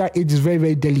children within that age is very,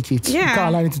 very delicate. Yeah. You can't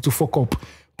allow anything to fuck up.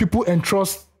 People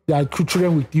entrust their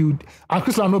children with you. And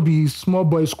Chrisland not be small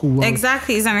boy school.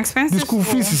 Exactly. It's an expensive the school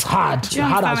fees is hard.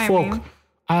 Hard as fuck.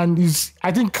 And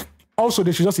I think also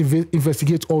they should just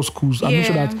investigate all schools and make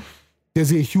sure that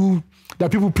there's a huge...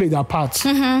 that people play their parts.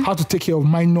 How to take care of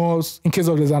minors in case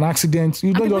of there's an accident.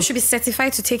 People should be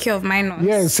certified to take care of minors.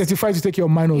 Yeah, certified to take care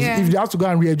of minors. Yeah. If they have to go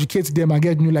and re-educate them and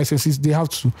get new licenses, they have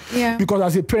to. Yeah. Because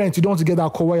as a parent, you don't want to get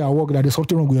that call while you're at work that there's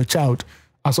something wrong with your child.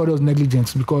 And so there's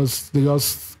negligence because they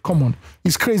just, come on.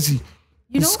 It's crazy.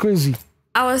 It's crazy.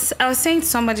 I was saying to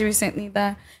somebody recently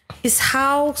that it's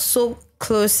how so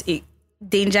close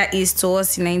danger is to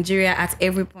us in Nigeria at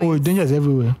every point. Oh, danger is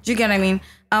everywhere. Do you get what I mean?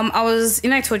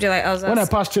 I told you when I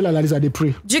pass trailer like this, I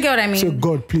pray. Do you get what I mean? Say,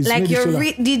 God, please. Like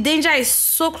the danger is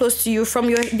so close to you from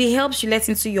the helps you let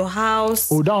into your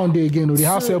house. Oh, down there again. The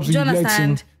house helps you let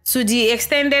in. To the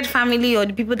extended family or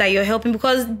the people that you're helping,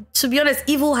 because to be honest,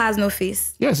 evil has no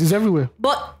face. Yes, it's everywhere.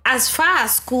 But as far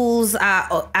as schools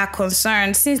are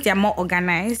concerned, since they are more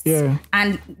organized,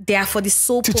 and they are for the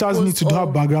sole purpose, teachers need to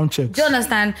have background checks. Do you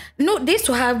understand? No, they used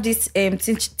to have this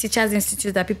teachers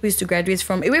institute that people used to graduate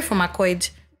from, away from Accord.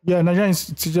 Yeah, Nigerian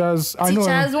teachers. I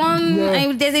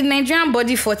know. There's a Nigerian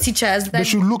body for teachers. They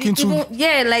should look into.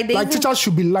 Teachers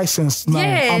should be licensed now,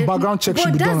 and background checks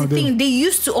should be done on them. But that's the thing. They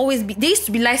used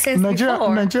to be licensed.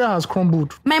 Nigeria has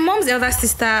crumbled. My mom's elder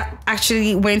sister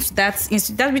actually went to that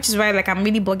institute. That which is why I'm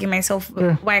really bugging myself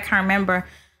why I can't remember.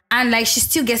 And she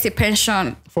still gets a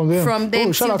pension from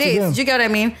them to date. Do you get what I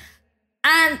mean?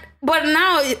 But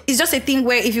now it's just a thing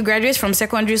where if you graduate from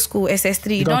secondary school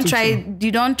SS3,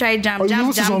 you don't try jam.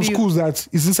 You see some schools that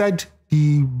is inside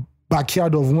the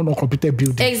backyard of one uncompleted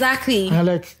building. Exactly.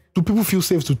 And do people feel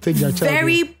safe to take their child?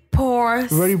 Very poor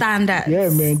standards. Yeah,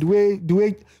 man. The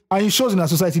way and it shows in our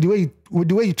society the way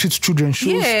you treat children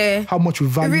shows how much we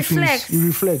value things. It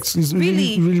reflects. It's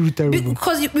really terrible.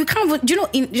 Because you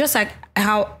can't. Just like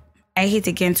how. I hate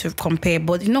again to compare,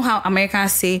 but you know how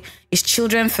Americans say it's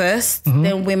children first,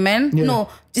 then women? Yeah. No,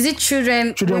 is it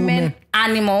children, women,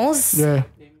 animals? Yeah.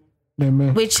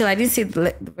 Which I didn't say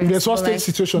there's one state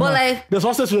situation. But there's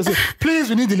one state situation. Please,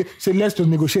 we need let's just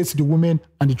negotiate the women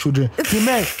and the children. The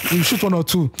men, we shoot one or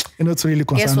two. It's really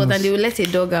concerned. Guess what? Then they will let a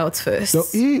dog out first.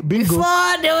 Bingo.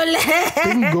 Before they will let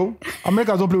bingo.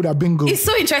 Americans don't play with that bingo. It's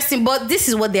so interesting, but this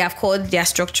is what they have called their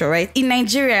structure, right? In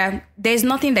Nigeria, there's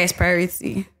nothing that is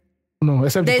priority. No,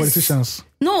 except the politicians.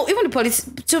 No, even the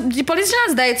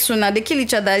politicians died sooner. They kill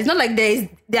each other. It's not like their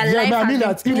life. I mean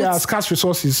that if there are scarce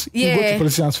resources, you go to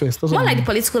politicians first. That's more like the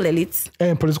political elite.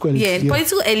 Political elite. Yeah, the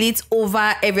political elite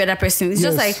over every other person. It's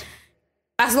just like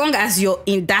as long as you're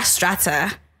in that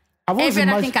strata, every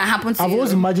other thing can happen to you. I've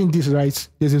always imagined this, right?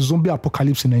 There's a zombie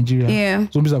apocalypse in Nigeria. Yeah.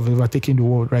 Zombies have overtaken the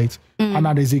world, right? And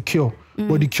now there's a cure.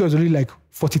 But the cure is really like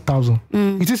 40,000.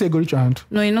 It is a go reach your hand.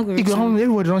 No, you're not going to reach your hand.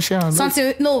 Everybody don't share hand.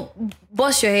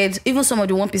 Bust your head. Even some of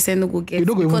the 1% no go get.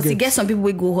 Because you get some people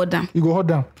will go hold down. You go hold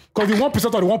down. Because the 1% or the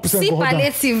 1% go hold down. See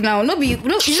palliative now. Wasn't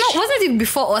it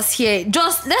before us here?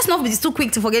 Just, let's not be too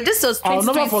quick to forget. This was 2020.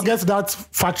 I'll never forget that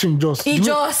factory in Just.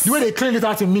 The way they cleaned it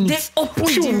out in minutes.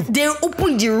 They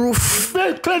opened the roof.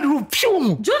 They cleaned the roof. Do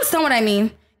you understand what I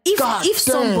mean? If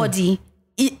somebody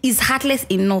is heartless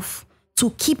enough to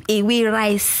keep away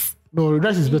rice. No,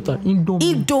 rice is better.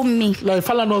 Indomie. Like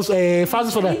Falanos,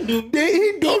 fast for that.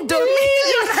 Indomie.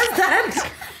 You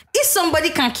understand? If somebody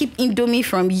can keep Indomie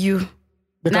from you,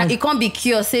 now it can't be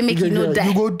cured. Say make you no die.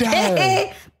 You go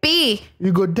die. Pay.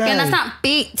 You go die. You understand?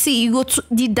 Pay. See, you go to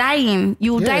the dying.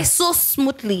 You die so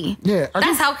smoothly. Yeah,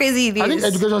 that's how crazy it is. I think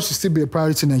education should still be a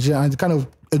priority in Nigeria, and the kind of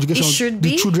education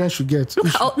the children should get.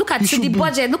 Look at the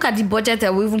budget. Look at the budget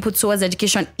that we even put towards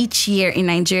education each year in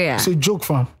Nigeria. It's a joke,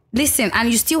 fam. Listen, and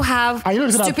you still have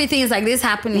stupid things like this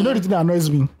happening. You know the thing that annoys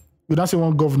me? You don't say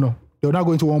one governor they'll now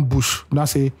go into one bush. Now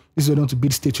say, this is going to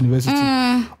build state university.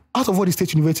 Out of all the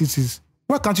state universities,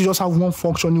 why can't you just have one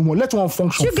functioning one? Let one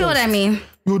function You get what I mean?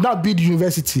 You will not build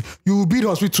university. You will build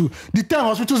hospital. The 10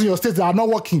 hospitals in your state that are not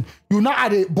working, you will not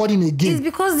add a body again. It's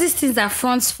because these things are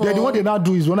fronts for... Yeah, the one they now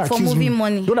do is don't accuse me.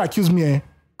 Money. Don't accuse me.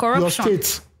 Corruption. Your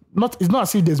state, it's not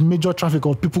as if there's major traffic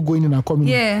of people going in and coming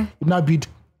in. You now build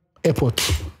airport.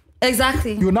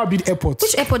 Exactly. You will now build airport.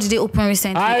 Which airport did they open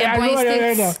recently?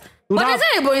 I know. But they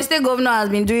say Ebonyi State governor has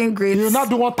been doing great. You will not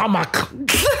do one tarmac.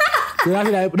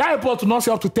 That airport will not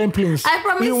say up to 10 planes. I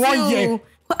promise in 1 year.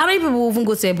 How many people will even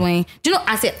go to Ebonyi? Do you know,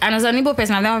 as an Igbo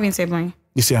person, I've never been to Ebonyi.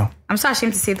 You see, I'm so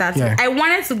ashamed to say that. Yeah. I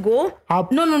wanted to go.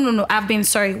 No. I've been,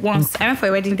 once. I went for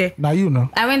a wedding there. Now you know.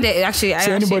 I went there, actually.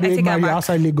 So anybody marry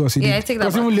outside Lagos? Yeah, I take that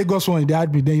back. Because even Lagos one, they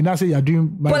had me. Then you now say you're doing...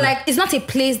 But like, it's not a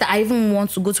place that I even want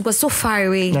to go to because it's so far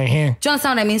away. Do you understand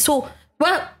what I mean? So,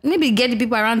 well, maybe get the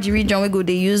people around the region where go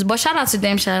they use. But shout out to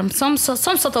them, some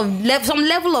sort of some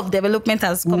level of development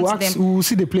has come to them. We'll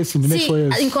see the place in the next 4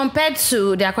 years. In compared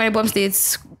to the Ekweremadu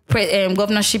State's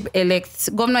governor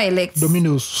elect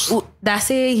Domino's that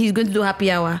say he's going to do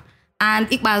happy hour, and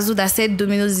Ikpeazu that said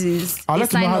Domino's is. I'll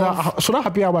let you know how so that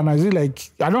happy hour now is it like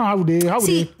I don't know how they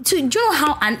do you know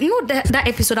how, and you know that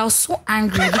episode I was so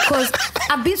angry because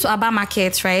I've been to Aba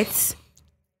Market, right?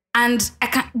 And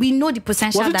we know the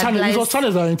potential that lies. It was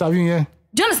channels that are interviewing here.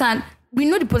 Do you understand? We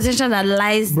know the potential that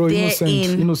lies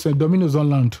innocent. Domino's on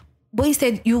land. But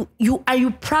instead, you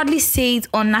proudly say it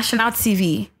on national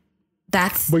TV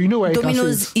that but you know why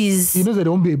Domino's is. You know that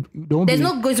there's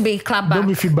not going to be a clapback. Don't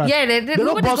be feedback. Yeah, they're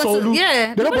not boss Olu.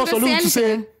 Yeah, they're not boss Olu to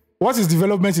say what is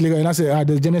development illegal, and I say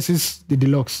the Genesis, the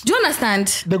Deluxe. Do you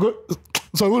understand? They go.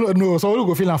 So we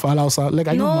go feel for Alausa.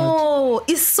 Like no,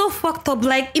 it's so fucked up.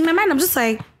 Like in my mind, I'm just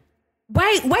like.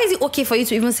 Why is it okay for you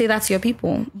to even say that to your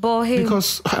people? But hey,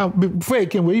 because before you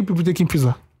came, were you people taking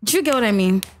pizza? Do you get what I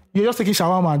mean? You're just taking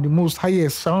shawarma, the most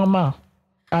highest shawarma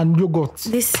and yogurt.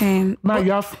 Listen, now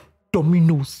you have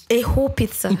Domino's, a whole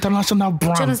pizza, international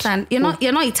brand. Do you understand?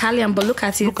 You're not Italian, but look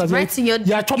at it. Right in your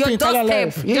doorstep.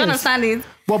 Yes. Do you understand it?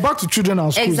 But back to children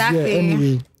and schools. Exactly. Yeah,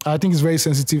 anyway, I think it's very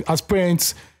sensitive. As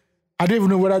parents, I don't even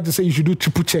know whether to say you should do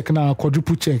triple check now,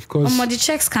 quadruple check. Because the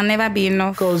checks can never be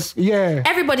enough. Because,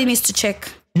 everybody needs to check.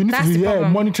 You need to be,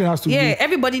 monitoring has to be. Yeah,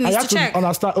 everybody needs to check.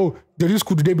 Understand, the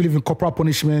school, do they believe in corporal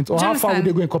punishment? Or how far would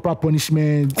they go in corporal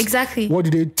punishment? Exactly. What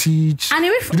do they teach? And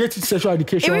do they teach sexual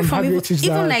education? How do they teach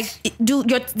even that? like, do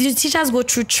teachers go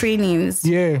through trainings?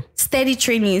 Yeah. Steady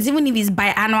trainings, even if it's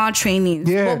biannual trainings.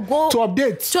 Yeah. To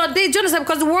update. Do you understand?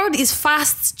 Because the world is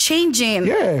fast changing.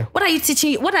 Yeah. What are you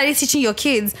teaching? What are they teaching your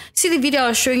kids? See the video I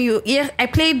was showing you. Yeah, I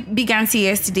played Big Auntie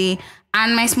yesterday.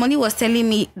 And my Smoney was telling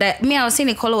me that I was saying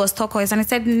the color was turquoise, and I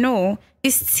said no,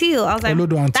 it's teal. I was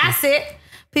like, that's it.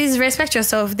 Please respect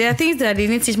yourself. There are things that they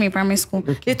didn't teach me in primary school.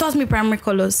 Okay. They taught me primary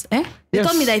colors. They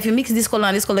taught me that if you mix this color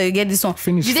and this color, you get this one.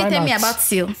 Finish. Did they tell me about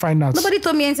teal? Fine arts. Nobody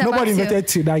told me anything about teal. Nobody invented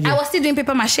teal that year. I was still doing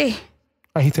paper mache.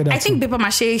 I hated that. I think paper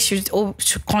mache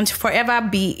should forever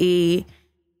be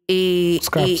a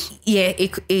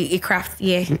craft.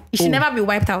 Yeah, it should never be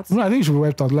wiped out. No, I think it should be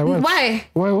wiped out. Like what?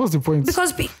 Why? What's the point?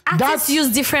 Because artists use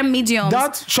different mediums.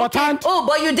 That shorthand. Okay. Oh,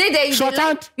 but you did there.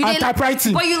 Shorthand and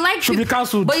typewriting. But you like should be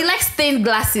cancelled. But you like stained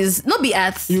glasses. No be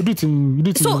arts. You do it in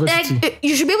university. Like,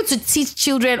 you should be able to teach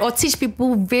children or teach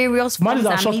people various forms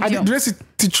and mediums. Do they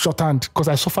teach shorthand? Because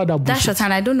I suffered that bullshit. That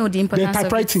shorthand, I don't know the importance of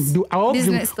typewriting.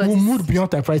 We moved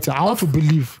beyond typewriting. I want to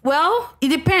believe. Well, it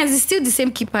depends. It's still the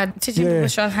same keypad teaching people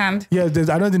shorthand. Yeah, I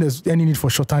don't think there's any need for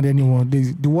shorthand anymore.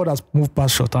 The world has moved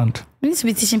past shorthand. We need to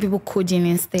be teaching people coding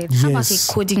instead. Yes. How about a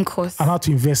coding course? And how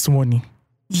to invest money.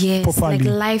 Yes, properly. Like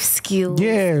life skills.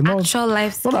 Yeah, actual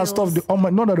life skills. Not that stuff.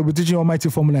 Not that they'll be teaching almighty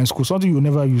formula in school. Something you'll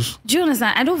never use. Do you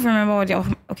understand? I don't remember what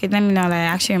okay, let me know. Like, I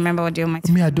actually remember what the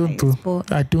almighty. I don't do.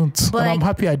 I don't. But I'm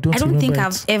happy I don't. I don't think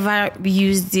I've ever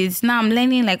used it. Now I'm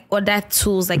learning like other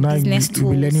tools, like now business tools.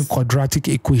 You'll be learning quadratic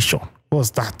equation. What's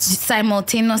that?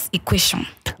 Simultaneous equation.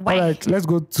 Why? All right, let's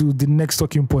go to the next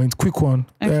talking point. Quick one.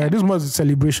 Okay. This was a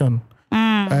celebration.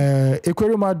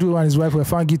 Ekweremadu and his wife were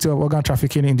found guilty of organ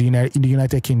trafficking in the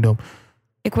United Kingdom.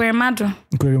 Ekweremadu.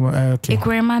 Okay.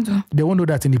 Ekweremadu. They won't know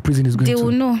that in the prison is going to. They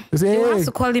will know. They will have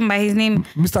to call him by his name.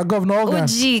 Mr. Governor Organ.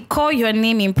 OG, call your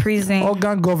name in prison.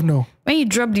 Organ Governor. When you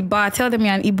drop the bar, tell them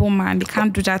you're an Igbo man. They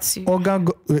can't do that to you.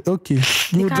 Okay.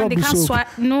 You drop the soap.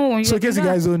 No. So in case you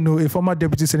guys don't know, a former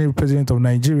Deputy Senate President of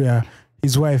Nigeria,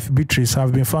 his wife Beatrice,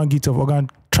 have been found guilty of organ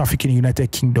trafficking in the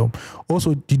United Kingdom.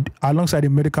 Also, alongside the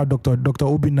medical doctor, Dr.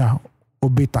 Obeta,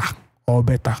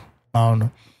 I don't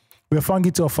know. We were found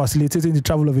guilty of facilitating the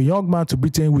travel of a young man to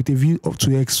Britain with a view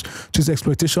to his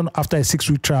exploitation after a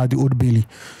 6-week trial at the Old Bailey.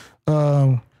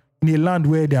 in a land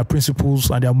where there are principles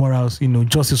and there are morals,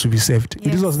 justice will be served.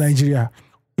 If this was Nigeria,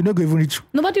 you don't go even reach.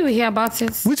 Nobody will hear about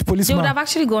it. Which policeman? They would have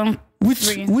actually gone.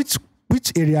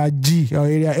 Which area G or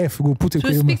area F go put a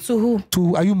to speak to who?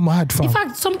 To are you mad, fam? In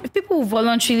fact, some people will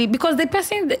voluntarily, because the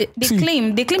person they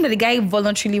claim that the guy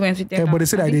voluntarily went with them. But they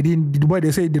said that they didn't. The boy,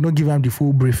 they say they don't give him the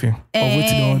full briefing of what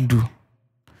they don't do.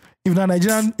 If na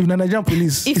Nigerian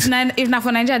police, if not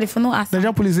for Nigeria, they for no ask.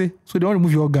 Nigerian police say so they want to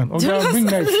remove your organ. Okay, bring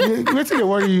knife. Wait till they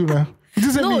worry you, man.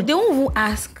 No, they won't even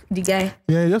ask the guy.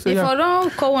 Yeah, just say if I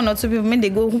don't call one or two people, they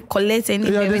go collect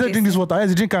anything. Yeah, they say drink this water.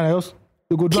 Yes, drink and else.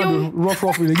 They go down the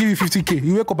rough. They give you 50K.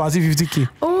 You wake up and see 50K.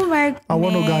 Oh my god. And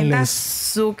one organ less. That's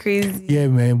so crazy. Yeah,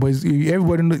 man. But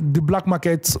everybody knows the black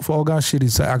market for organ shit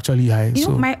is actually high. You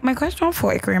know, my question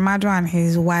for Ekweremadu and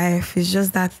his wife is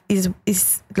just that is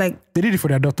like they did it for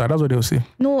their daughter. That's what they'll say.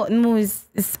 No, it's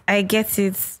I get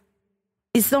it.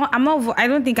 It's not. I'm not. I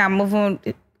don't think I'm moving.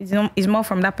 It's more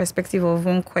from that perspective of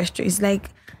one question. It's like,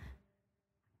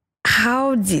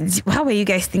 how were you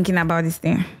guys thinking about this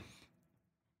thing?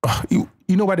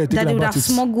 You know why they're thinking that they would about have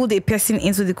smuggled a person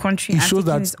into the country. It shows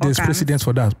that there's precedence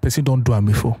for that. Person don't do it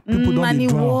before. People don't do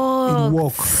it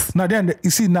work. Now then,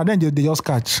 you see, they just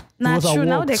catch. Not true.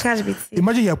 Now they catch bit.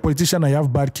 Imagine you're a politician and you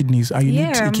have bad kidneys and you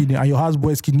need a kidney and your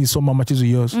husband's kidney somehow matches with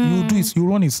yours. You do it. You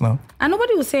run it now. And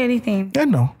nobody will say anything. Yeah,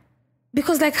 no.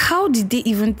 Because like, how did they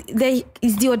even?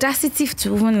 Is the audacity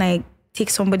to even like take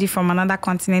somebody from another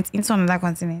continent into another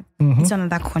continent, into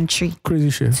another country? Crazy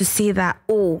shit. To say that,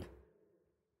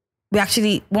 we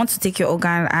actually want to take your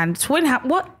organ, and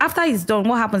after it's done,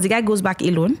 what happens? The guy goes back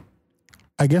alone?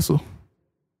 I guess so.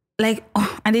 Like,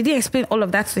 and they didn't explain all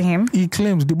of that to him. He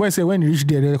claims, the boy said when he reached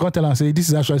there, they can't tell and say, this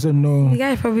is actually, I said, no. The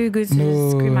guy is probably going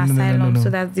to scream asylum so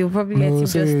that they'll probably let him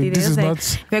just stay there. Like,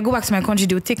 if I go back to my country,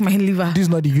 they'll take my liver. This is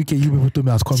not the UK you people told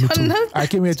me I was coming to. I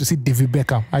came here to see David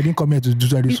Beckham. I didn't come here to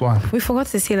do this one. We forgot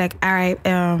to say, like, all right,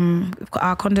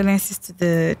 our condolences to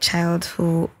the child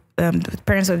who, the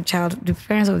parents of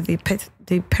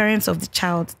the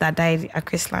child that died at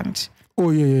Chrisland. Oh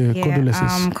yeah.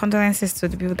 Condolences. Condolences to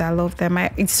the people that love them.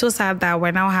 It's so sad that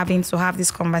we're now having to have this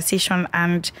conversation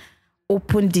and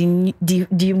open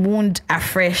the wound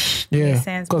afresh. Yeah,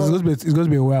 because it's going to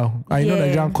be a while. I know the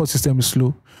Nigerian court system is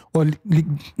slow. Or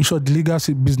the legal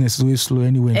business is always slow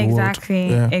anyway in the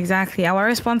world. Exactly. Our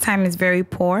response time is very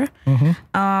poor.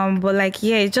 But like,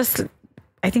 it's just,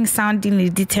 I think, sounding the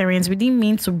deterrence. We didn't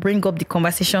mean to bring up the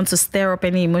conversation to stir up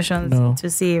any emotions to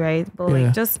say, right? But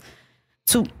like, just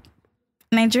to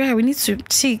Nigeria, we need to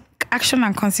see action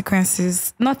and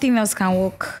consequences. Nothing else can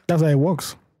work. That's how it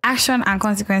works. Action and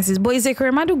consequences. But is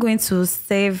Ekweremadu going to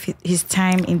save his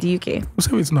time in the UK? We'll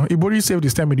save it now. He already saved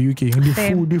his time in the UK.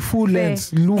 The food lens,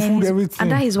 food, everything.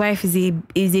 And that his wife is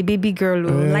a baby girl,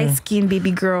 light-skinned baby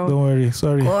girl. Don't worry,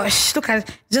 sorry. Gosh, look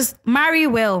at, just marry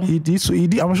well. He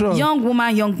did, I'm sure. Young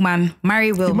woman, young man,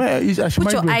 marry well.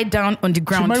 Put your eye down on the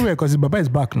ground. She marry well because his Baba is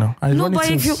back now. No, but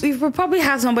if you probably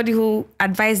had somebody who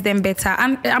advised them better,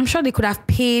 and I'm sure they could have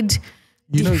paid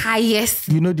highest.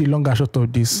 You know the long and short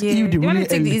of this. Yeah, if the ruling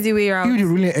take the easy way around. If the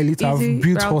ruling elite have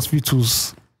built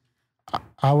hospitals,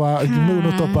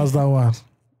 no top past that one.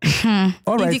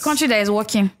 All right. In the country that is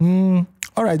working.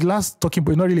 All right, last talking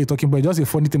point, not really a talking point, just a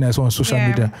funny thing I saw on social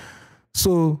media.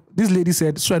 So this lady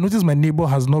said, I noticed my neighbor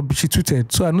has not, she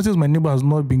tweeted, I noticed my neighbor has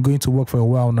not been going to work for a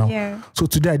while now. Yeah. So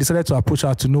today I decided to approach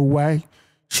her to know why.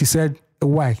 She said,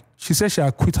 why? She said she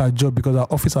had quit her job because her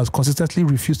office has consistently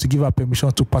refused to give her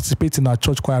permission to participate in her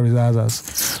church choir rehearsals.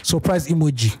 Surprise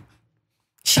emoji.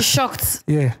 She's shocked.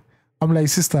 Yeah. I'm like,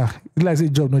 sister, it's like say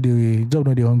job not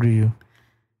the hungry you.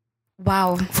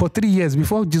 Wow. For 3 years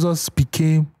before Jesus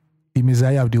became the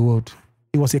Messiah of the world,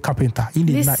 he was a carpenter in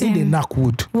the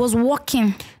Knockwood. He was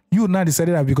working. You now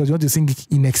decided that because you want to sing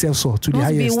in Excelsior to the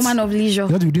highest. You want to be a woman of leisure. You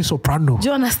want to be doing soprano. Do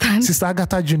you understand? Sister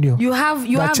Agatha Jr. You have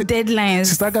deadlines.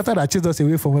 Sister Agatha that chased us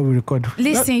away from where we record.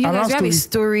 Listen, you guys, we have a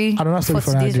story for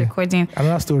today's recording.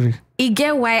 Another story. You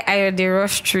get why they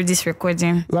rushed through this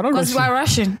recording? We are not rushing. Because we are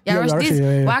rushing.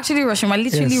 We're actually rushing. We're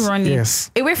literally running.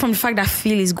 Away from the fact that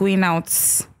Phil is going out.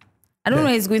 I don't know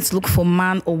if he's going to look for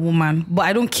man or woman, but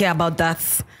I don't care about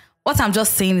that. What I'm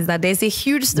just saying is that there's a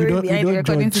huge story behind the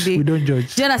recording today. We don't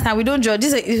judge. Do you understand? We don't judge.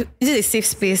 This is a safe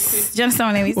space. Do you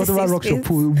understand what I mean? Whatever rocks your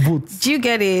boat. Do you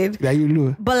get it? Yeah, you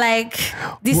know. But like,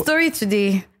 the story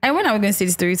today, and when are we going to say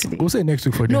the story today? We'll say it next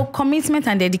week for them. No, commitment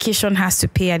and dedication has to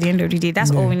pay at the end of the day. That's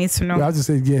all we need to know. We have to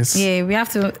say yes. Yeah, we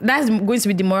have to. That's going to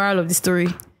be the moral of the story.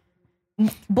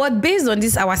 But based on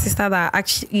this, our sister that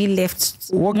actually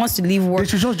wants to leave work.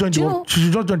 She should just join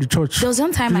the church. There was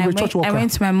one time I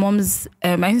went to my mom's,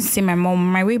 I didn't see my mom. On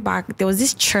my way back, there was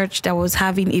this church that was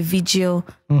having a vigil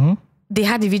they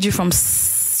had the vigil from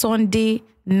Sunday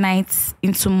night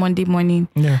into Monday morning.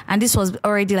 Yeah. And this was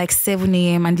already like 7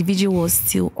 a.m. and the vigil was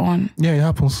still on. Yeah, it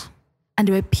happens. And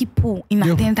there were people in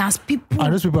attendance. People.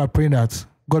 And those people are praying that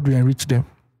God will enrich them.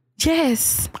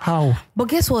 Yes. How? But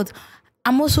guess what?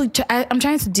 I'm also I'm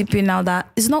trying to deep in now that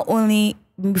it's not only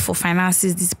maybe for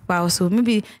finances, these people also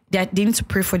maybe they need to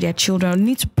pray for their children, they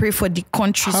need to pray for the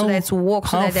country so that it's work,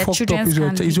 so that their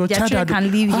children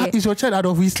can live here. Is your child out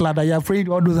of Chrisland that you are praying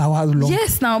all those hours long?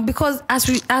 Yes, now because as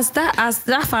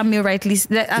that family rightly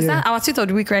our tweet of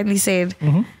the week rightly said,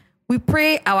 we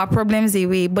pray our problems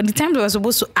away, but the time we were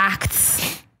supposed to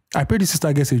act. I pray the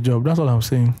sister gets a job. That's all I'm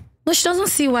saying. No, she doesn't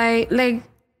see why. Like,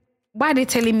 why are they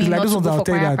telling me not to go for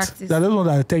choir practice? Those ones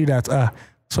that will tell you that,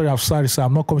 sorry, I'm sorry, sir,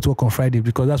 I'm not coming to work on Friday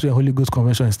because that's where Holy Ghost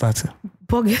Convention is starting.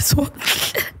 But guess what?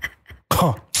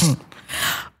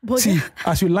 See,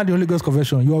 as you land the Holy Ghost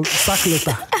Convention, your sack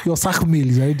letter, your sack mail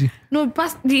is ready. No,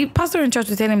 the pastor in church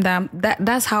will tell him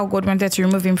that's how God wanted to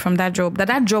remove him from that job.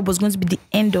 That job was going to be the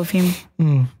end of him.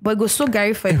 But it goes so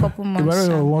Gary for a couple months. I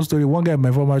remember one story. One guy in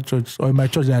my former church, or in my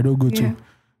church that I don't go to,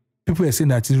 people were saying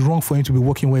that it's wrong for him to be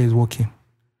working where he's working.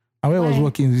 And where he was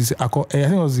working, I think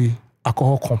it was the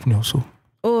alcohol company also.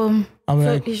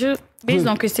 He should, based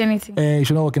on Christianity. You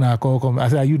should not work in an alcohol company. I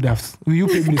said, are you daft? Will you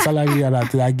pay me the salary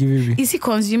that I give you? Is he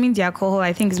consuming the alcohol?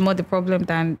 I think is more the problem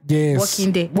than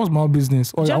working there. What's my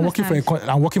business? I'm working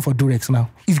for Durex now.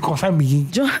 It concern me.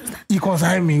 It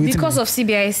concern me. Because of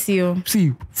CBIC.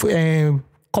 See,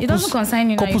 it doesn't concern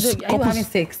you now. Are you having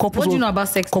sex? What do you know about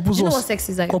sex? Do you know what sex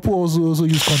is like? Couples also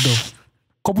use condom.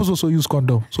 Couples also use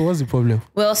condom. So what's the problem?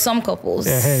 Well, some couples.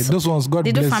 Those ones, God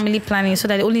bless. They do family planning so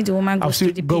that only the woman goes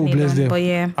to the God bless them. But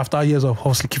yeah. After years of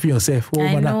hustling, keeping yourself.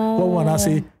 What woman I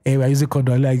say, hey, we're using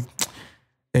condom. Like,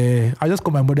 I just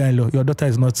call my mother-in-law. Your daughter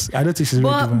is not. I don't think she's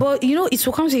ready. But you know, it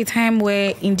will come to a time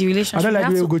where in the relationship, I don't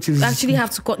like you actually have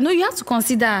to. No, you have to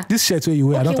consider this shirt where you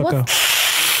wear. I don't talk.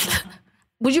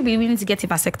 Would you be willing to get a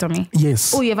vasectomy?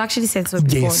 Yes. Oh, you have actually said so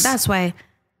before. Yes. That's why.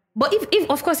 But if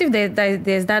of course, if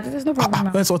there's that, there's no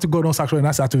problem. When something goes on sexual and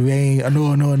that's to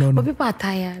no. But people are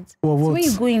tired. So when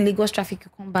you go in Lagos traffic,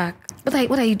 you come back.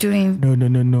 What are you doing?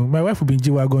 No. My wife will be in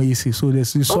G-Wagon easy, so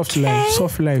there's soft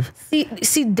life.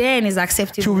 See, then is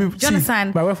acceptable. Do you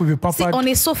understand? My wife will be pampered on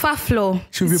a sofa floor.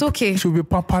 It's okay. She'll be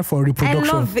pampered for reproduction.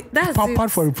 I love it. That's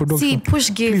pampered for reproduction. See,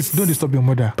 push gifts. Please don't disturb your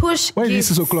mother. When it is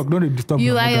 6 o'clock, don't disturb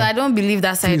your mother. I don't believe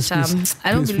that side, Cham.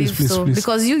 I don't believe so.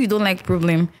 Because you don't like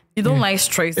problem. You don't like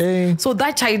stress. So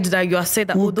that child that you are saying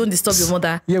that, don't disturb your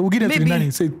mother. Yeah, we'll get them to the nanny.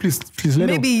 Say, please, let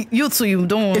maybe you too, you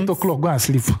don't want. 8 o'clock, go and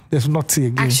sleep. There's nothing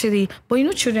again. Actually, but you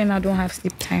know children now don't have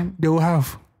sleep time. They will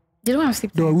have. They don't have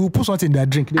sleep time. We'll put something in their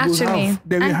drink.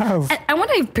 They will have. I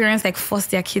wonder if parents like force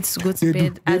their kids to go to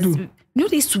bed. They do. You know,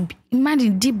 they used to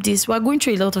imagine deep this. We're going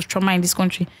through a lot of trauma in this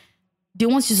country. They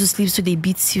want you to sleep, so they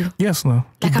beat you. Yes, no.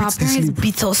 Like our parents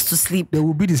beat us to sleep. They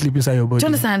will beat the sleep inside your body. Do you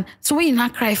understand? So when you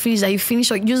not cry, finish that you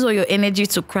finish or use all your energy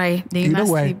to cry, then you not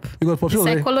sleep. Because Popsi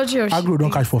psychology or Agro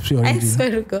don't catch Popsi already. I swear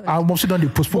to God. Our Popsi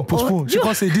don't postpone. She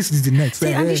can't say this is the next.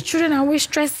 And these children are always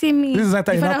stressing me. This is that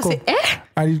time I say,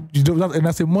 and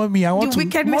I say, Mommy, I want the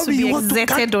wickedness will be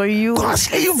exerted on you.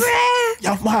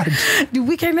 You're mad. The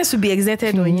wickedness will be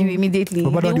exerted on you immediately.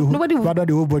 Nobody will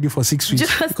the whole body for 6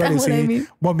 weeks. Because they say,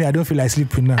 Mommy, I don't feel like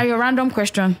sleeping now. A random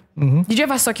question. Did you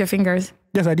ever suck your fingers?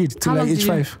 Yes, I did. Till like age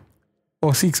 5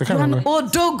 or 6. I can't remember.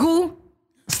 Odogu.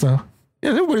 So, yeah,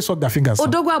 everybody sucked their fingers.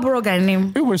 Odogu Aboroga name.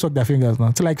 Everybody sucked their fingers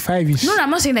now. Till like 5-ish. No, I'm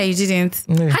not saying that you didn't.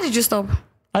 Yeah. How did you stop?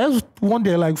 I just one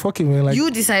day like fucking like. You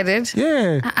decided?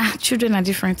 Yeah. Children are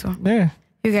different too. Yeah.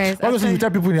 You guys. Obviously, you tell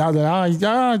people in the house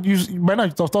that you might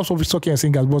not stop sucking your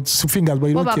fingers, but you don't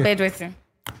care. What about bedwetting?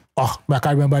 Oh, I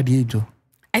can't remember the age though.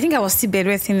 I think I was still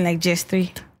bedwetting like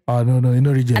JS3. Oh no, you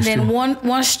know region. And then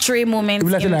one stray moment in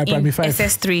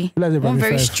SS3. One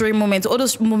very stray moment. All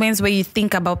those moments where you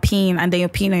think about peeing and then you're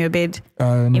peeing on your bed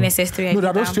in SS3. No, there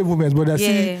are those stray moments, but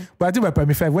but I think by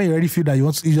primary 5, when you already feel that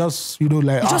you just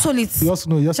hold it. You just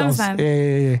know. You just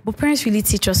yeah. But parents really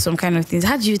teach us some kind of things.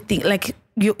 How do you think? Like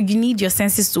you need your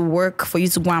senses to work for you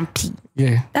to go and pee.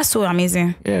 Yeah. That's so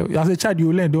amazing. Yeah. As a child,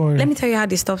 you learn. Don't worry. Let me tell you how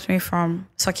they stopped me from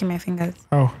sucking my fingers.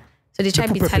 Oh. So they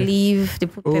tried bitter leaf, they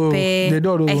put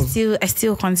pepper. I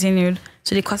still continued.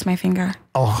 So they cut my finger.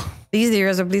 Oh. They used the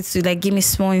razor blade to like give me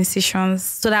small incisions.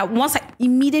 So that once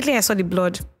immediately I saw the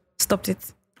blood, stopped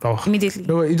it. Oh. Immediately.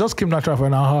 No, it just came natural for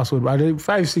our household. But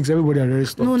 5, 6, everybody already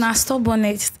stopped. No, stubborn.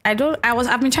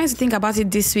 I've been trying to think about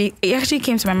it this week. It actually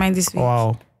came to my mind this week.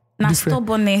 Wow.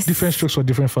 stubbornness. Different strokes for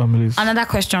different families. Another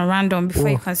question, random, before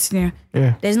you continue.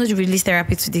 Yeah. There's no release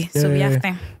therapy today, so we have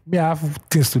time. I have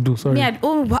things to do. Sorry.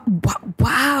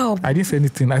 Wow. I didn't say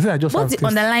anything. I said I just have What's the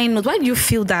underlying note? Why do you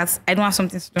feel that I don't have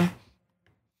something to do?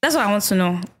 That's what I want to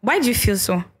know. Why do you feel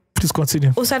so? Please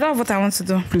continue. Oh, so I don't have what I want to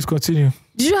do. Please continue.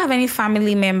 Did you have any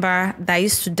family member that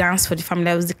used to dance for the family?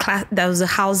 That was a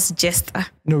house jester.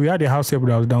 No, we had a house here,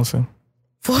 but I was dancing.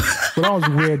 But that was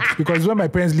weird because when my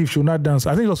parents leave, she would not dance.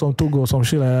 I think it was some Togo or some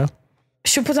shit like that.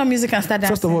 She put on music and start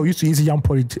dancing. First of all, we used to eat yam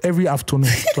porridge every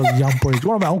afternoon. It was yam porridge.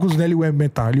 One of my uncles nearly went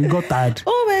mental. He got tired.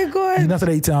 Oh my God. He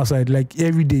started eating outside like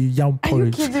every day yam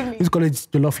porridge. Are you kidding me? He's called it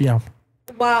jollof yam.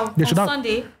 Wow. On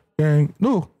Sunday?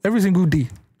 No, every single day.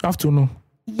 Afternoon.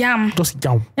 Yam. Just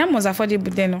yam. Yam was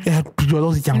affordable then. No? Yeah, it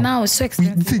was just yam. Now it's so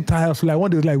expensive. We did entire house. Like one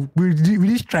day, like we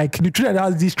did strike. The children that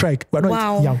has this strike. We're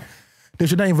not eating yam. They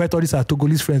should not invite all these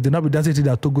Togolese friends. They'll not be dancing to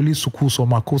their Togolese sukus or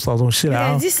makosas or shit.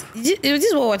 Yeah, this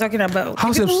is what we're talking about.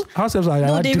 House helps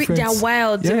are they're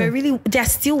wild. Yeah. They're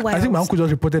still wild. I think my uncle just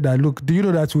reported that. Look, do you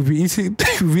know that we've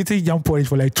been eating yam porridge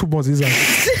for like 2 months?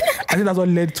 I think that's what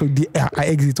led to the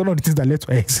exit. One of the things that led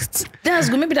to exit. That's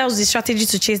good. Maybe that was the strategy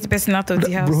to chase the person out of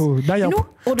the house. Bro, that yam,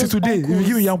 today, if you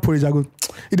give me yam porridge, I go,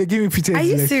 they give me pizza. Are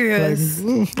you serious?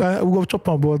 Like, we go chop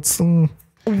on but.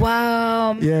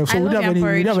 Wow. Yeah, so we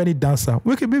didn't have any dancer.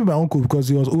 We could be my uncle because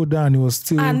he was older and he was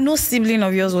still. No sibling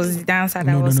of yours was the dancer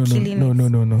that was killing it.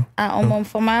 No. Mom,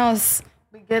 for my house,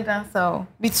 we get dancer.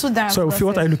 We 2 dancers. So, Phil,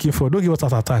 what are you looking for? Don't give us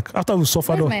an attack. After we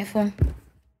suffered. Where's my phone?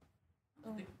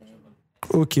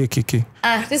 Okay.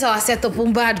 This is our setup.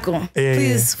 Bad gun.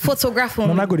 Please photograph me.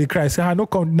 I'm not going to cry. Say, no,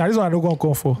 this one I don't going to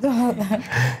come for.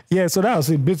 Yeah, so that was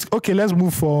a bit. Okay, let's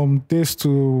move from this to.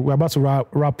 We're about to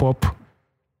wrap up.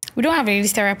 We don't have a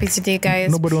release therapy today,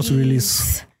 guys. Nobody wants to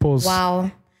release. Pause.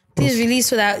 Wow. Please release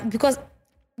so that because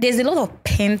there's a lot of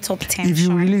pent-up tension. If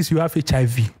you release, you have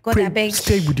HIV. God, I beg.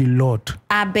 Stay with the Lord.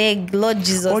 I beg, Lord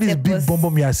Jesus. All these big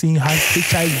bomb you are seeing has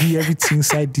HIV, everything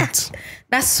inside it.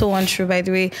 That's so untrue, by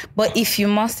the way. But if you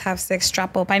must have sex,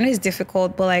 strap up. I know it's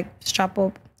difficult, but like strap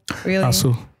up. Really. And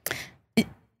so.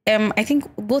 I think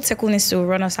both Circle needs to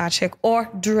run us our check or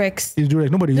Durex. It's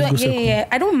Durex. Nobody uses Circle. Yeah.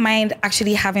 I don't mind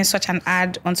actually having such an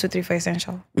ad on 234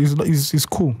 Essential. It's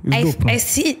cool. It's dope.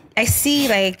 I see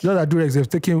like. You know that Durex, they've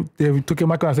taken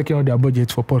Michael has taken on their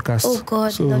budget for podcasts. Oh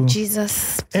God, so, Lord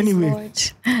Jesus. Anyway,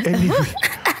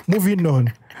 moving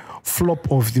on.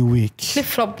 Flop of the week.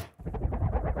 Flop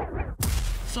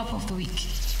of the week.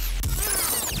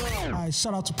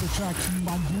 Shout out to Petraki,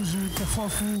 Bambuzu,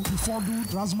 Kefofu, Bifodu,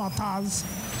 Razmataz.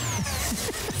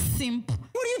 Simp.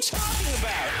 What are you talking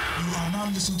about? You are now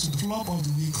listening to the flop of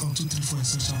the week on 234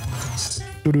 Essential Podcast.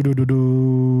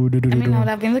 I mean, I would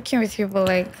have been looking with you, but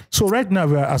like. So right now,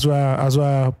 as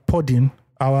we're podding,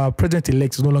 our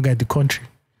president-elect is no longer in the country.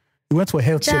 He went for a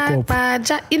health checkup.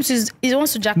 He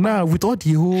wants to jack. Now, with all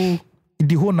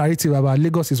the whole narrative about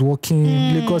Lagos is working,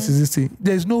 Lagos is this thing.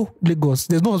 There's no Lagos.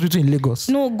 There's no hospital in Lagos.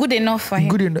 No, good enough for him.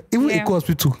 Good enough. Even Eko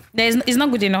Hospital. It's not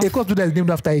good enough. Eko Hospital is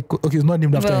named after Eko. Okay, it's not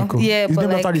named after Eko. Yeah, it's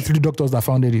named after the 3 doctors that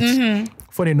founded it. Mm-hmm.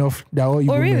 Funny enough, they're all Igbo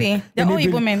men. Oh, really? They're all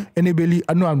Igbo men? Enebeli,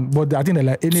 but I think they're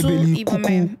like Enebeli,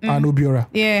 Kuku, and Obiora.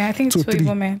 Yeah, I think 2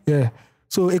 Igbo men. Yeah.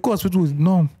 So Eko Hospital is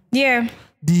no. Yeah.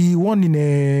 The one in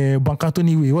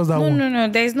Bankantoni Way, what's that one? No.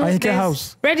 There's no. There's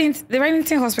house. The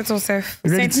Reddington Hospital, St.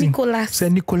 Nicholas.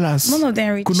 St. Nicholas. None of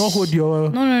them reach. Could not hold your.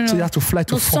 No. So you have to fly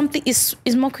to. Something is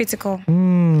more critical.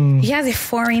 He has a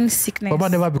foreign sickness. Baba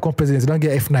never become president. You don't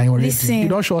get F9 already. Listen, you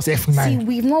don't show us F9. See,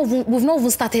 we've not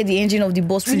even started the engine of the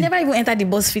bus. We never even entered the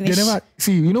bus finish. They never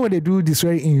see. You know when they do this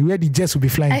where the jets will be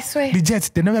flying. I swear. The jets.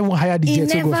 They never even hire the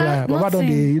jets to go fly. Baba don't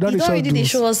they? You don't they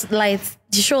show us lights.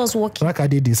 They show us walking. Like I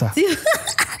did this.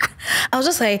 I was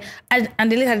just like,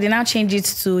 and later they now changed it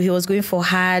to he was going for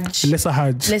Hajj. Lesser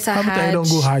Hajj. How many times you don't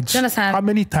go Hajj? Do you understand? How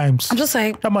many times? I'm just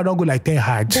like, how many don't go like 10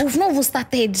 Hajj? But we've not even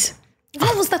started.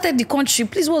 The country.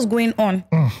 Please, what's going on?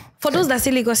 For those that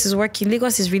say Lagos is working,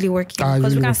 Lagos is really working. Because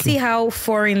really we can see how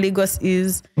foreign Lagos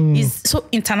is so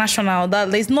international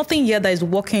that there's nothing here that is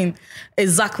working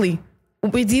exactly.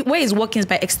 With the way it's working is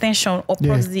by extension or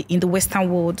proxy in the Western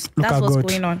world. That's what's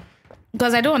going on.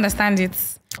 Because I don't understand it.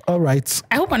 All right.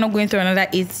 I hope I'm not going through another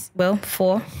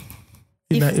 4.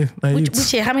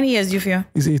 Which year? How many years do you feel?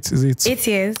 Is it? 8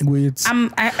 years. Wait.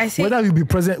 I say whether you'll be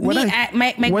present, whether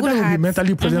you'll be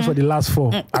mentally present for the last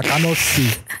 4, I cannot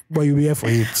say, but you'll be here for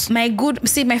it.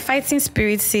 My fighting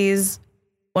spirit says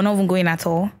we're not even going at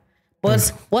all.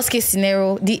 But worst case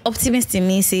scenario, the optimist in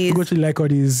me says Ugochi like all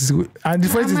these, and the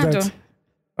funny thing is that.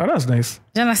 Oh, that's nice.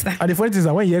 Do you understand? And the funny thing is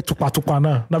that when you hear tupa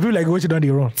now people like Ugochi don't they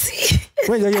run.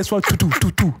 When you hear swap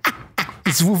tutu,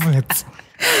 it's movement.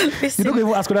 Listen, you don't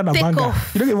even ask whether na banga.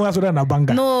 You don't even ask whether na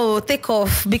banga. No, take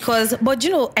off because. But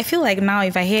I feel like now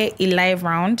if I hear a live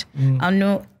round, I'll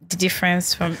know the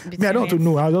difference from. Me, I don't want to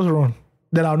know. I'll just run.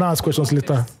 Then I'll now ask questions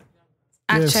later.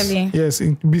 Actually, yes.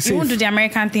 Be safe. You won't do the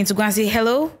American thing to go and say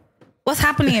hello. What's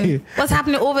happening? What's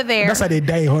happening over there? That's how they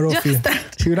die in horror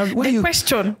film.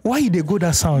 Question. Why they go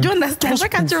that sound? Do you understand? Why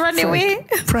can't you run away?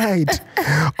 Pride.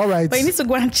 All right. But you need to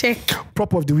go and check.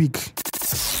 Prop of the week.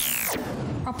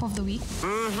 Prop of the week.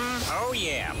 Oh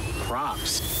yeah,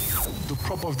 props. The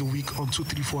prop of the week on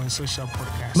 234 Essential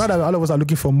Podcast. Now that all of us are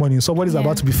looking for money, somebody's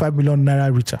about to be 5 million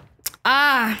naira richer.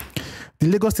 The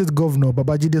Lagos State Governor,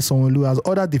 Babajide Sanwo-Olu, has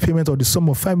ordered the payment of the sum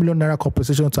of 5 million naira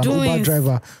compensation to an Uber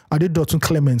driver, Adedotun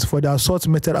Clements, for the assault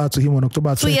meted out to him on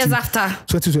October 2 years after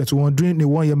 2021 during the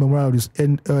 1-year memorial of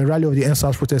the rally of the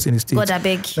NSAS protest in the state. God, I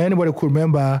beg. Now, anybody could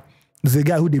remember, there's a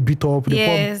guy who they beat up,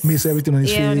 they miss everything on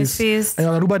his face. And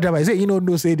an Uber driver, he said,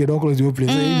 no, say they don't close the whole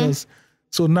place.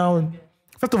 So now,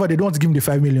 first of all, they don't want to give him the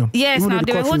 5 million. Yes, now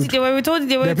they were told you that were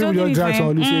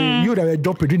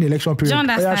jumping during the election period. Do you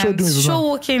understand?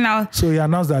 Show working now. So he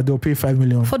announced that they'll pay 5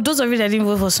 million. For those of you that didn't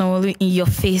vote for Sanwo-Olu, in your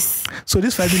face. So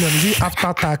this 5 million, is it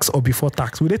after tax or before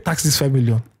tax? Will they tax this 5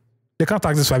 million? They can't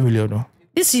tax this 5 million, no?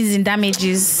 This is in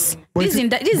damages. This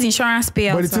is insurance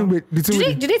payouts.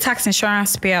 Do they tax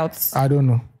insurance payouts? I don't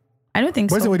know. I don't think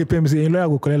so. What's the way they pay me? Say, lawyer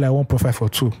will collect like 1.5 or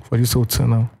 2 for this whole thing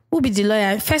now. Who be the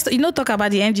lawyer? First, talk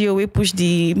about the NGO. We push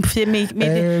we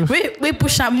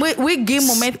push them. We gain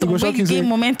momentum. We gain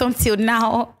momentum till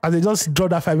now. As they just draw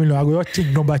that 5 million, I go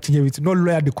change number, change everything. No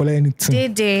lawyer they collect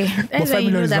anything. That's why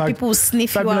you know that people will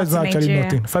sniff you out in Nigeria.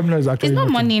 Nothing. 5 million is actually it's not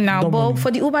nothing. money now, Not but money.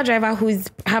 for the Uber driver who is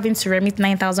having to remit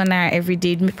 9,000 naira every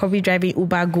day, probably driving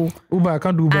Uber Go. I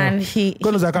can't do Uber. And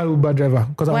God knows I can't do Uber driver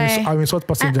because I'm a short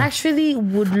passenger. I actually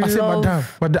would said, madam,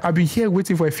 but I've been here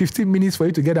waiting for 15 minutes for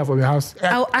you to get out from your house.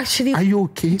 Are you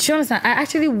okay? Do you understand? I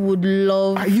actually would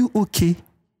love. Are you okay?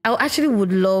 I actually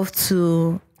would love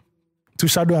to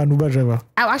shadow an Uber driver.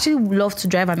 I actually would love to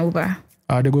drive an Uber.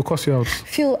 They go cost you out.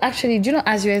 Phil, actually, do you know,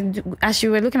 as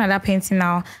you were looking at that painting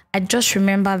now, I just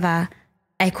remember that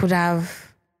you could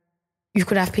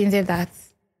have painted that.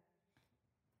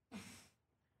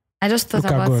 I just thought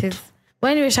about it.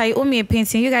 But anyway, shall you owe me a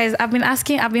painting? You guys, I've been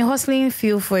hustling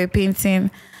Phil for a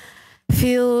painting.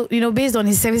 Phil, based on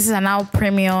his services are now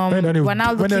premium. We're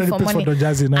now looking for money.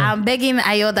 I'm begging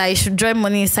Ayo that he should join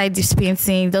money inside this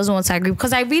painting. He doesn't want to agree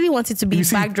because I really want it to be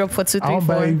backdrop for 2, 3, 4. I'll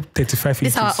buy 35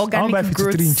 inches. This our organic I'll buy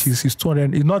 53 inches. It's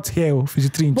 200. It's not here,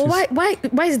 53 inches. But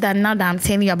why is that now that I'm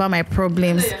telling you about my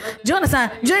problems? Do you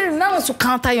understand? Do you now want to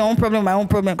counter your own problem, my own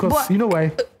problem? Because you know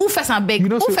why? Who first and beg?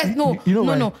 Who first? No.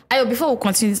 Ayo, before we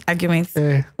continue this argument,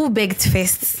 who begged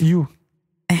first? You.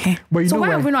 But you know why why?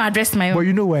 have we not addressed my own? But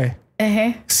you know why?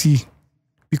 See,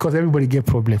 because everybody get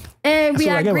problem. I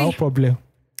get my own problem.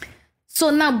 So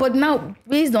now,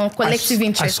 based on collective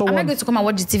interest, am I going to come and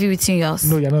watch the TV with you yours?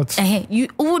 No, you're not.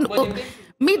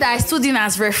 Me that I stood in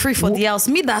as referee for the house.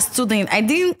 Me that stood in, I've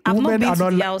not been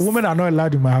to the house. Women are not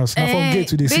allowed in my house. Now from gate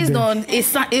to the based on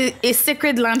a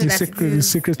sacred land.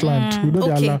 Sacred land. We know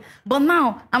they allow. But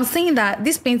now I'm saying that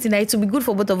this painting that it will be good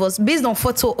for both of us based on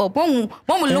photo up. When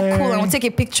we look cool and we take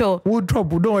a picture. We'll drop.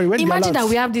 Don't worry. Imagine that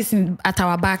we have this at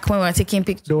our back when we're taking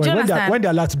pictures. Don't worry. When they're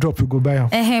allowed to drop, we go buy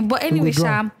them. But anyway,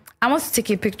 Sha, I want to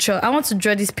take a picture. I want to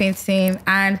draw this painting,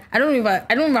 and I don't know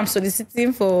if I'm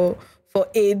soliciting for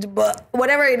aid, but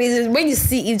whatever it is, when you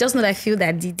see it, just know that Phil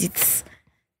that did it.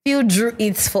 Phil drew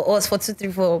it for us for 2,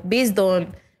 3, 4. Based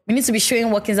on we need to be showing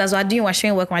workings as we're doing, we're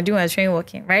showing working, we're doing, we're showing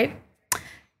working, right?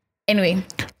 Anyway.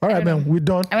 All right, man, we're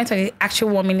done. I went to the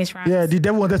actual 1 minute round. Yeah, the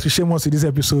devil wanted to shame us in this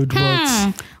episode,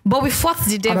 but we fought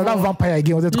the devil. Another vampire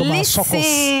again wanted to come and suck us,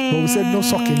 but we said no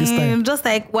sucking this time. Just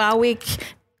like we're awake.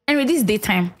 Anyway, this is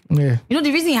daytime. Yeah.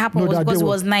 The reason it happened was because it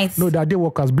was night. No, they're day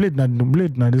workers. Blade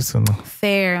now this one.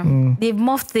 Fair. They've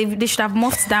morphed. They should have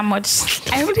morphed that much.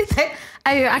 I really think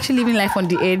you're actually living life on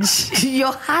the edge.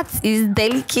 Your heart is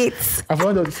delicate. I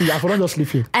forgot just sleep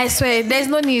here. I swear, there's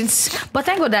no need. But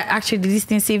thank God that actually this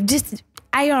thing saved.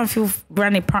 I don't feel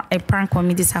ran a prank on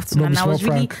me this afternoon. And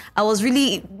I was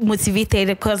really motivated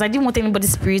because I didn't want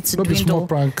anybody's spirit to dwindle. Small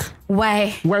prank.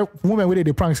 Why? Why women with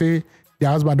the prank say their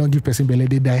husband don't give person belly,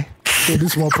 they die. So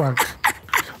this small prank.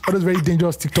 All those very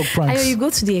dangerous TikTok pranks. You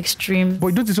go to the extreme. But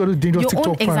you don't see all those dangerous TikTok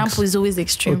pranks. Your own example is always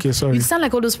extreme. Okay, sorry. You sound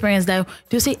like all those parents that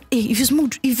they'll say, hey, if you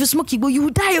smoke, you will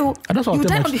die. That's what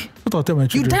I'll tell my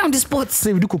children. You die on the spot.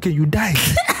 Say if you do cocaine, you die.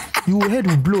 Your head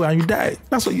will blow and you die.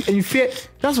 That's what you fear.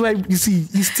 That's why you see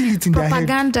you still it in their head.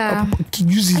 Propaganda.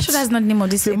 Use it. I'm sure that's not the name of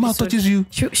this episode. The man touches you.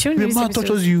 The man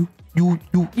touches you. You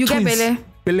get belly.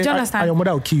 belly, Do you understand? And your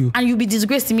mother will kill you. And you'll be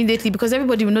disgraced immediately because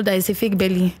everybody will know that it's a fake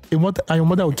belly. And your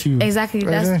mother will kill you. Exactly.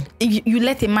 That's you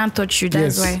let a man touch you.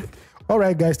 That's why. All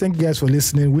right, guys. Thank you guys for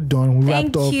listening. We're done. We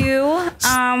wrapped up. Thank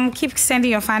you. Keep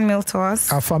sending your fan mail to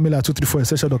us. Our fan mail at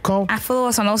 234essential.com. And follow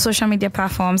us on all social media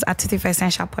platforms at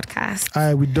 234essential podcast. All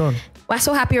right, we're done. We're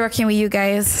so happy working with you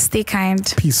guys. Stay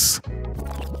kind. Peace.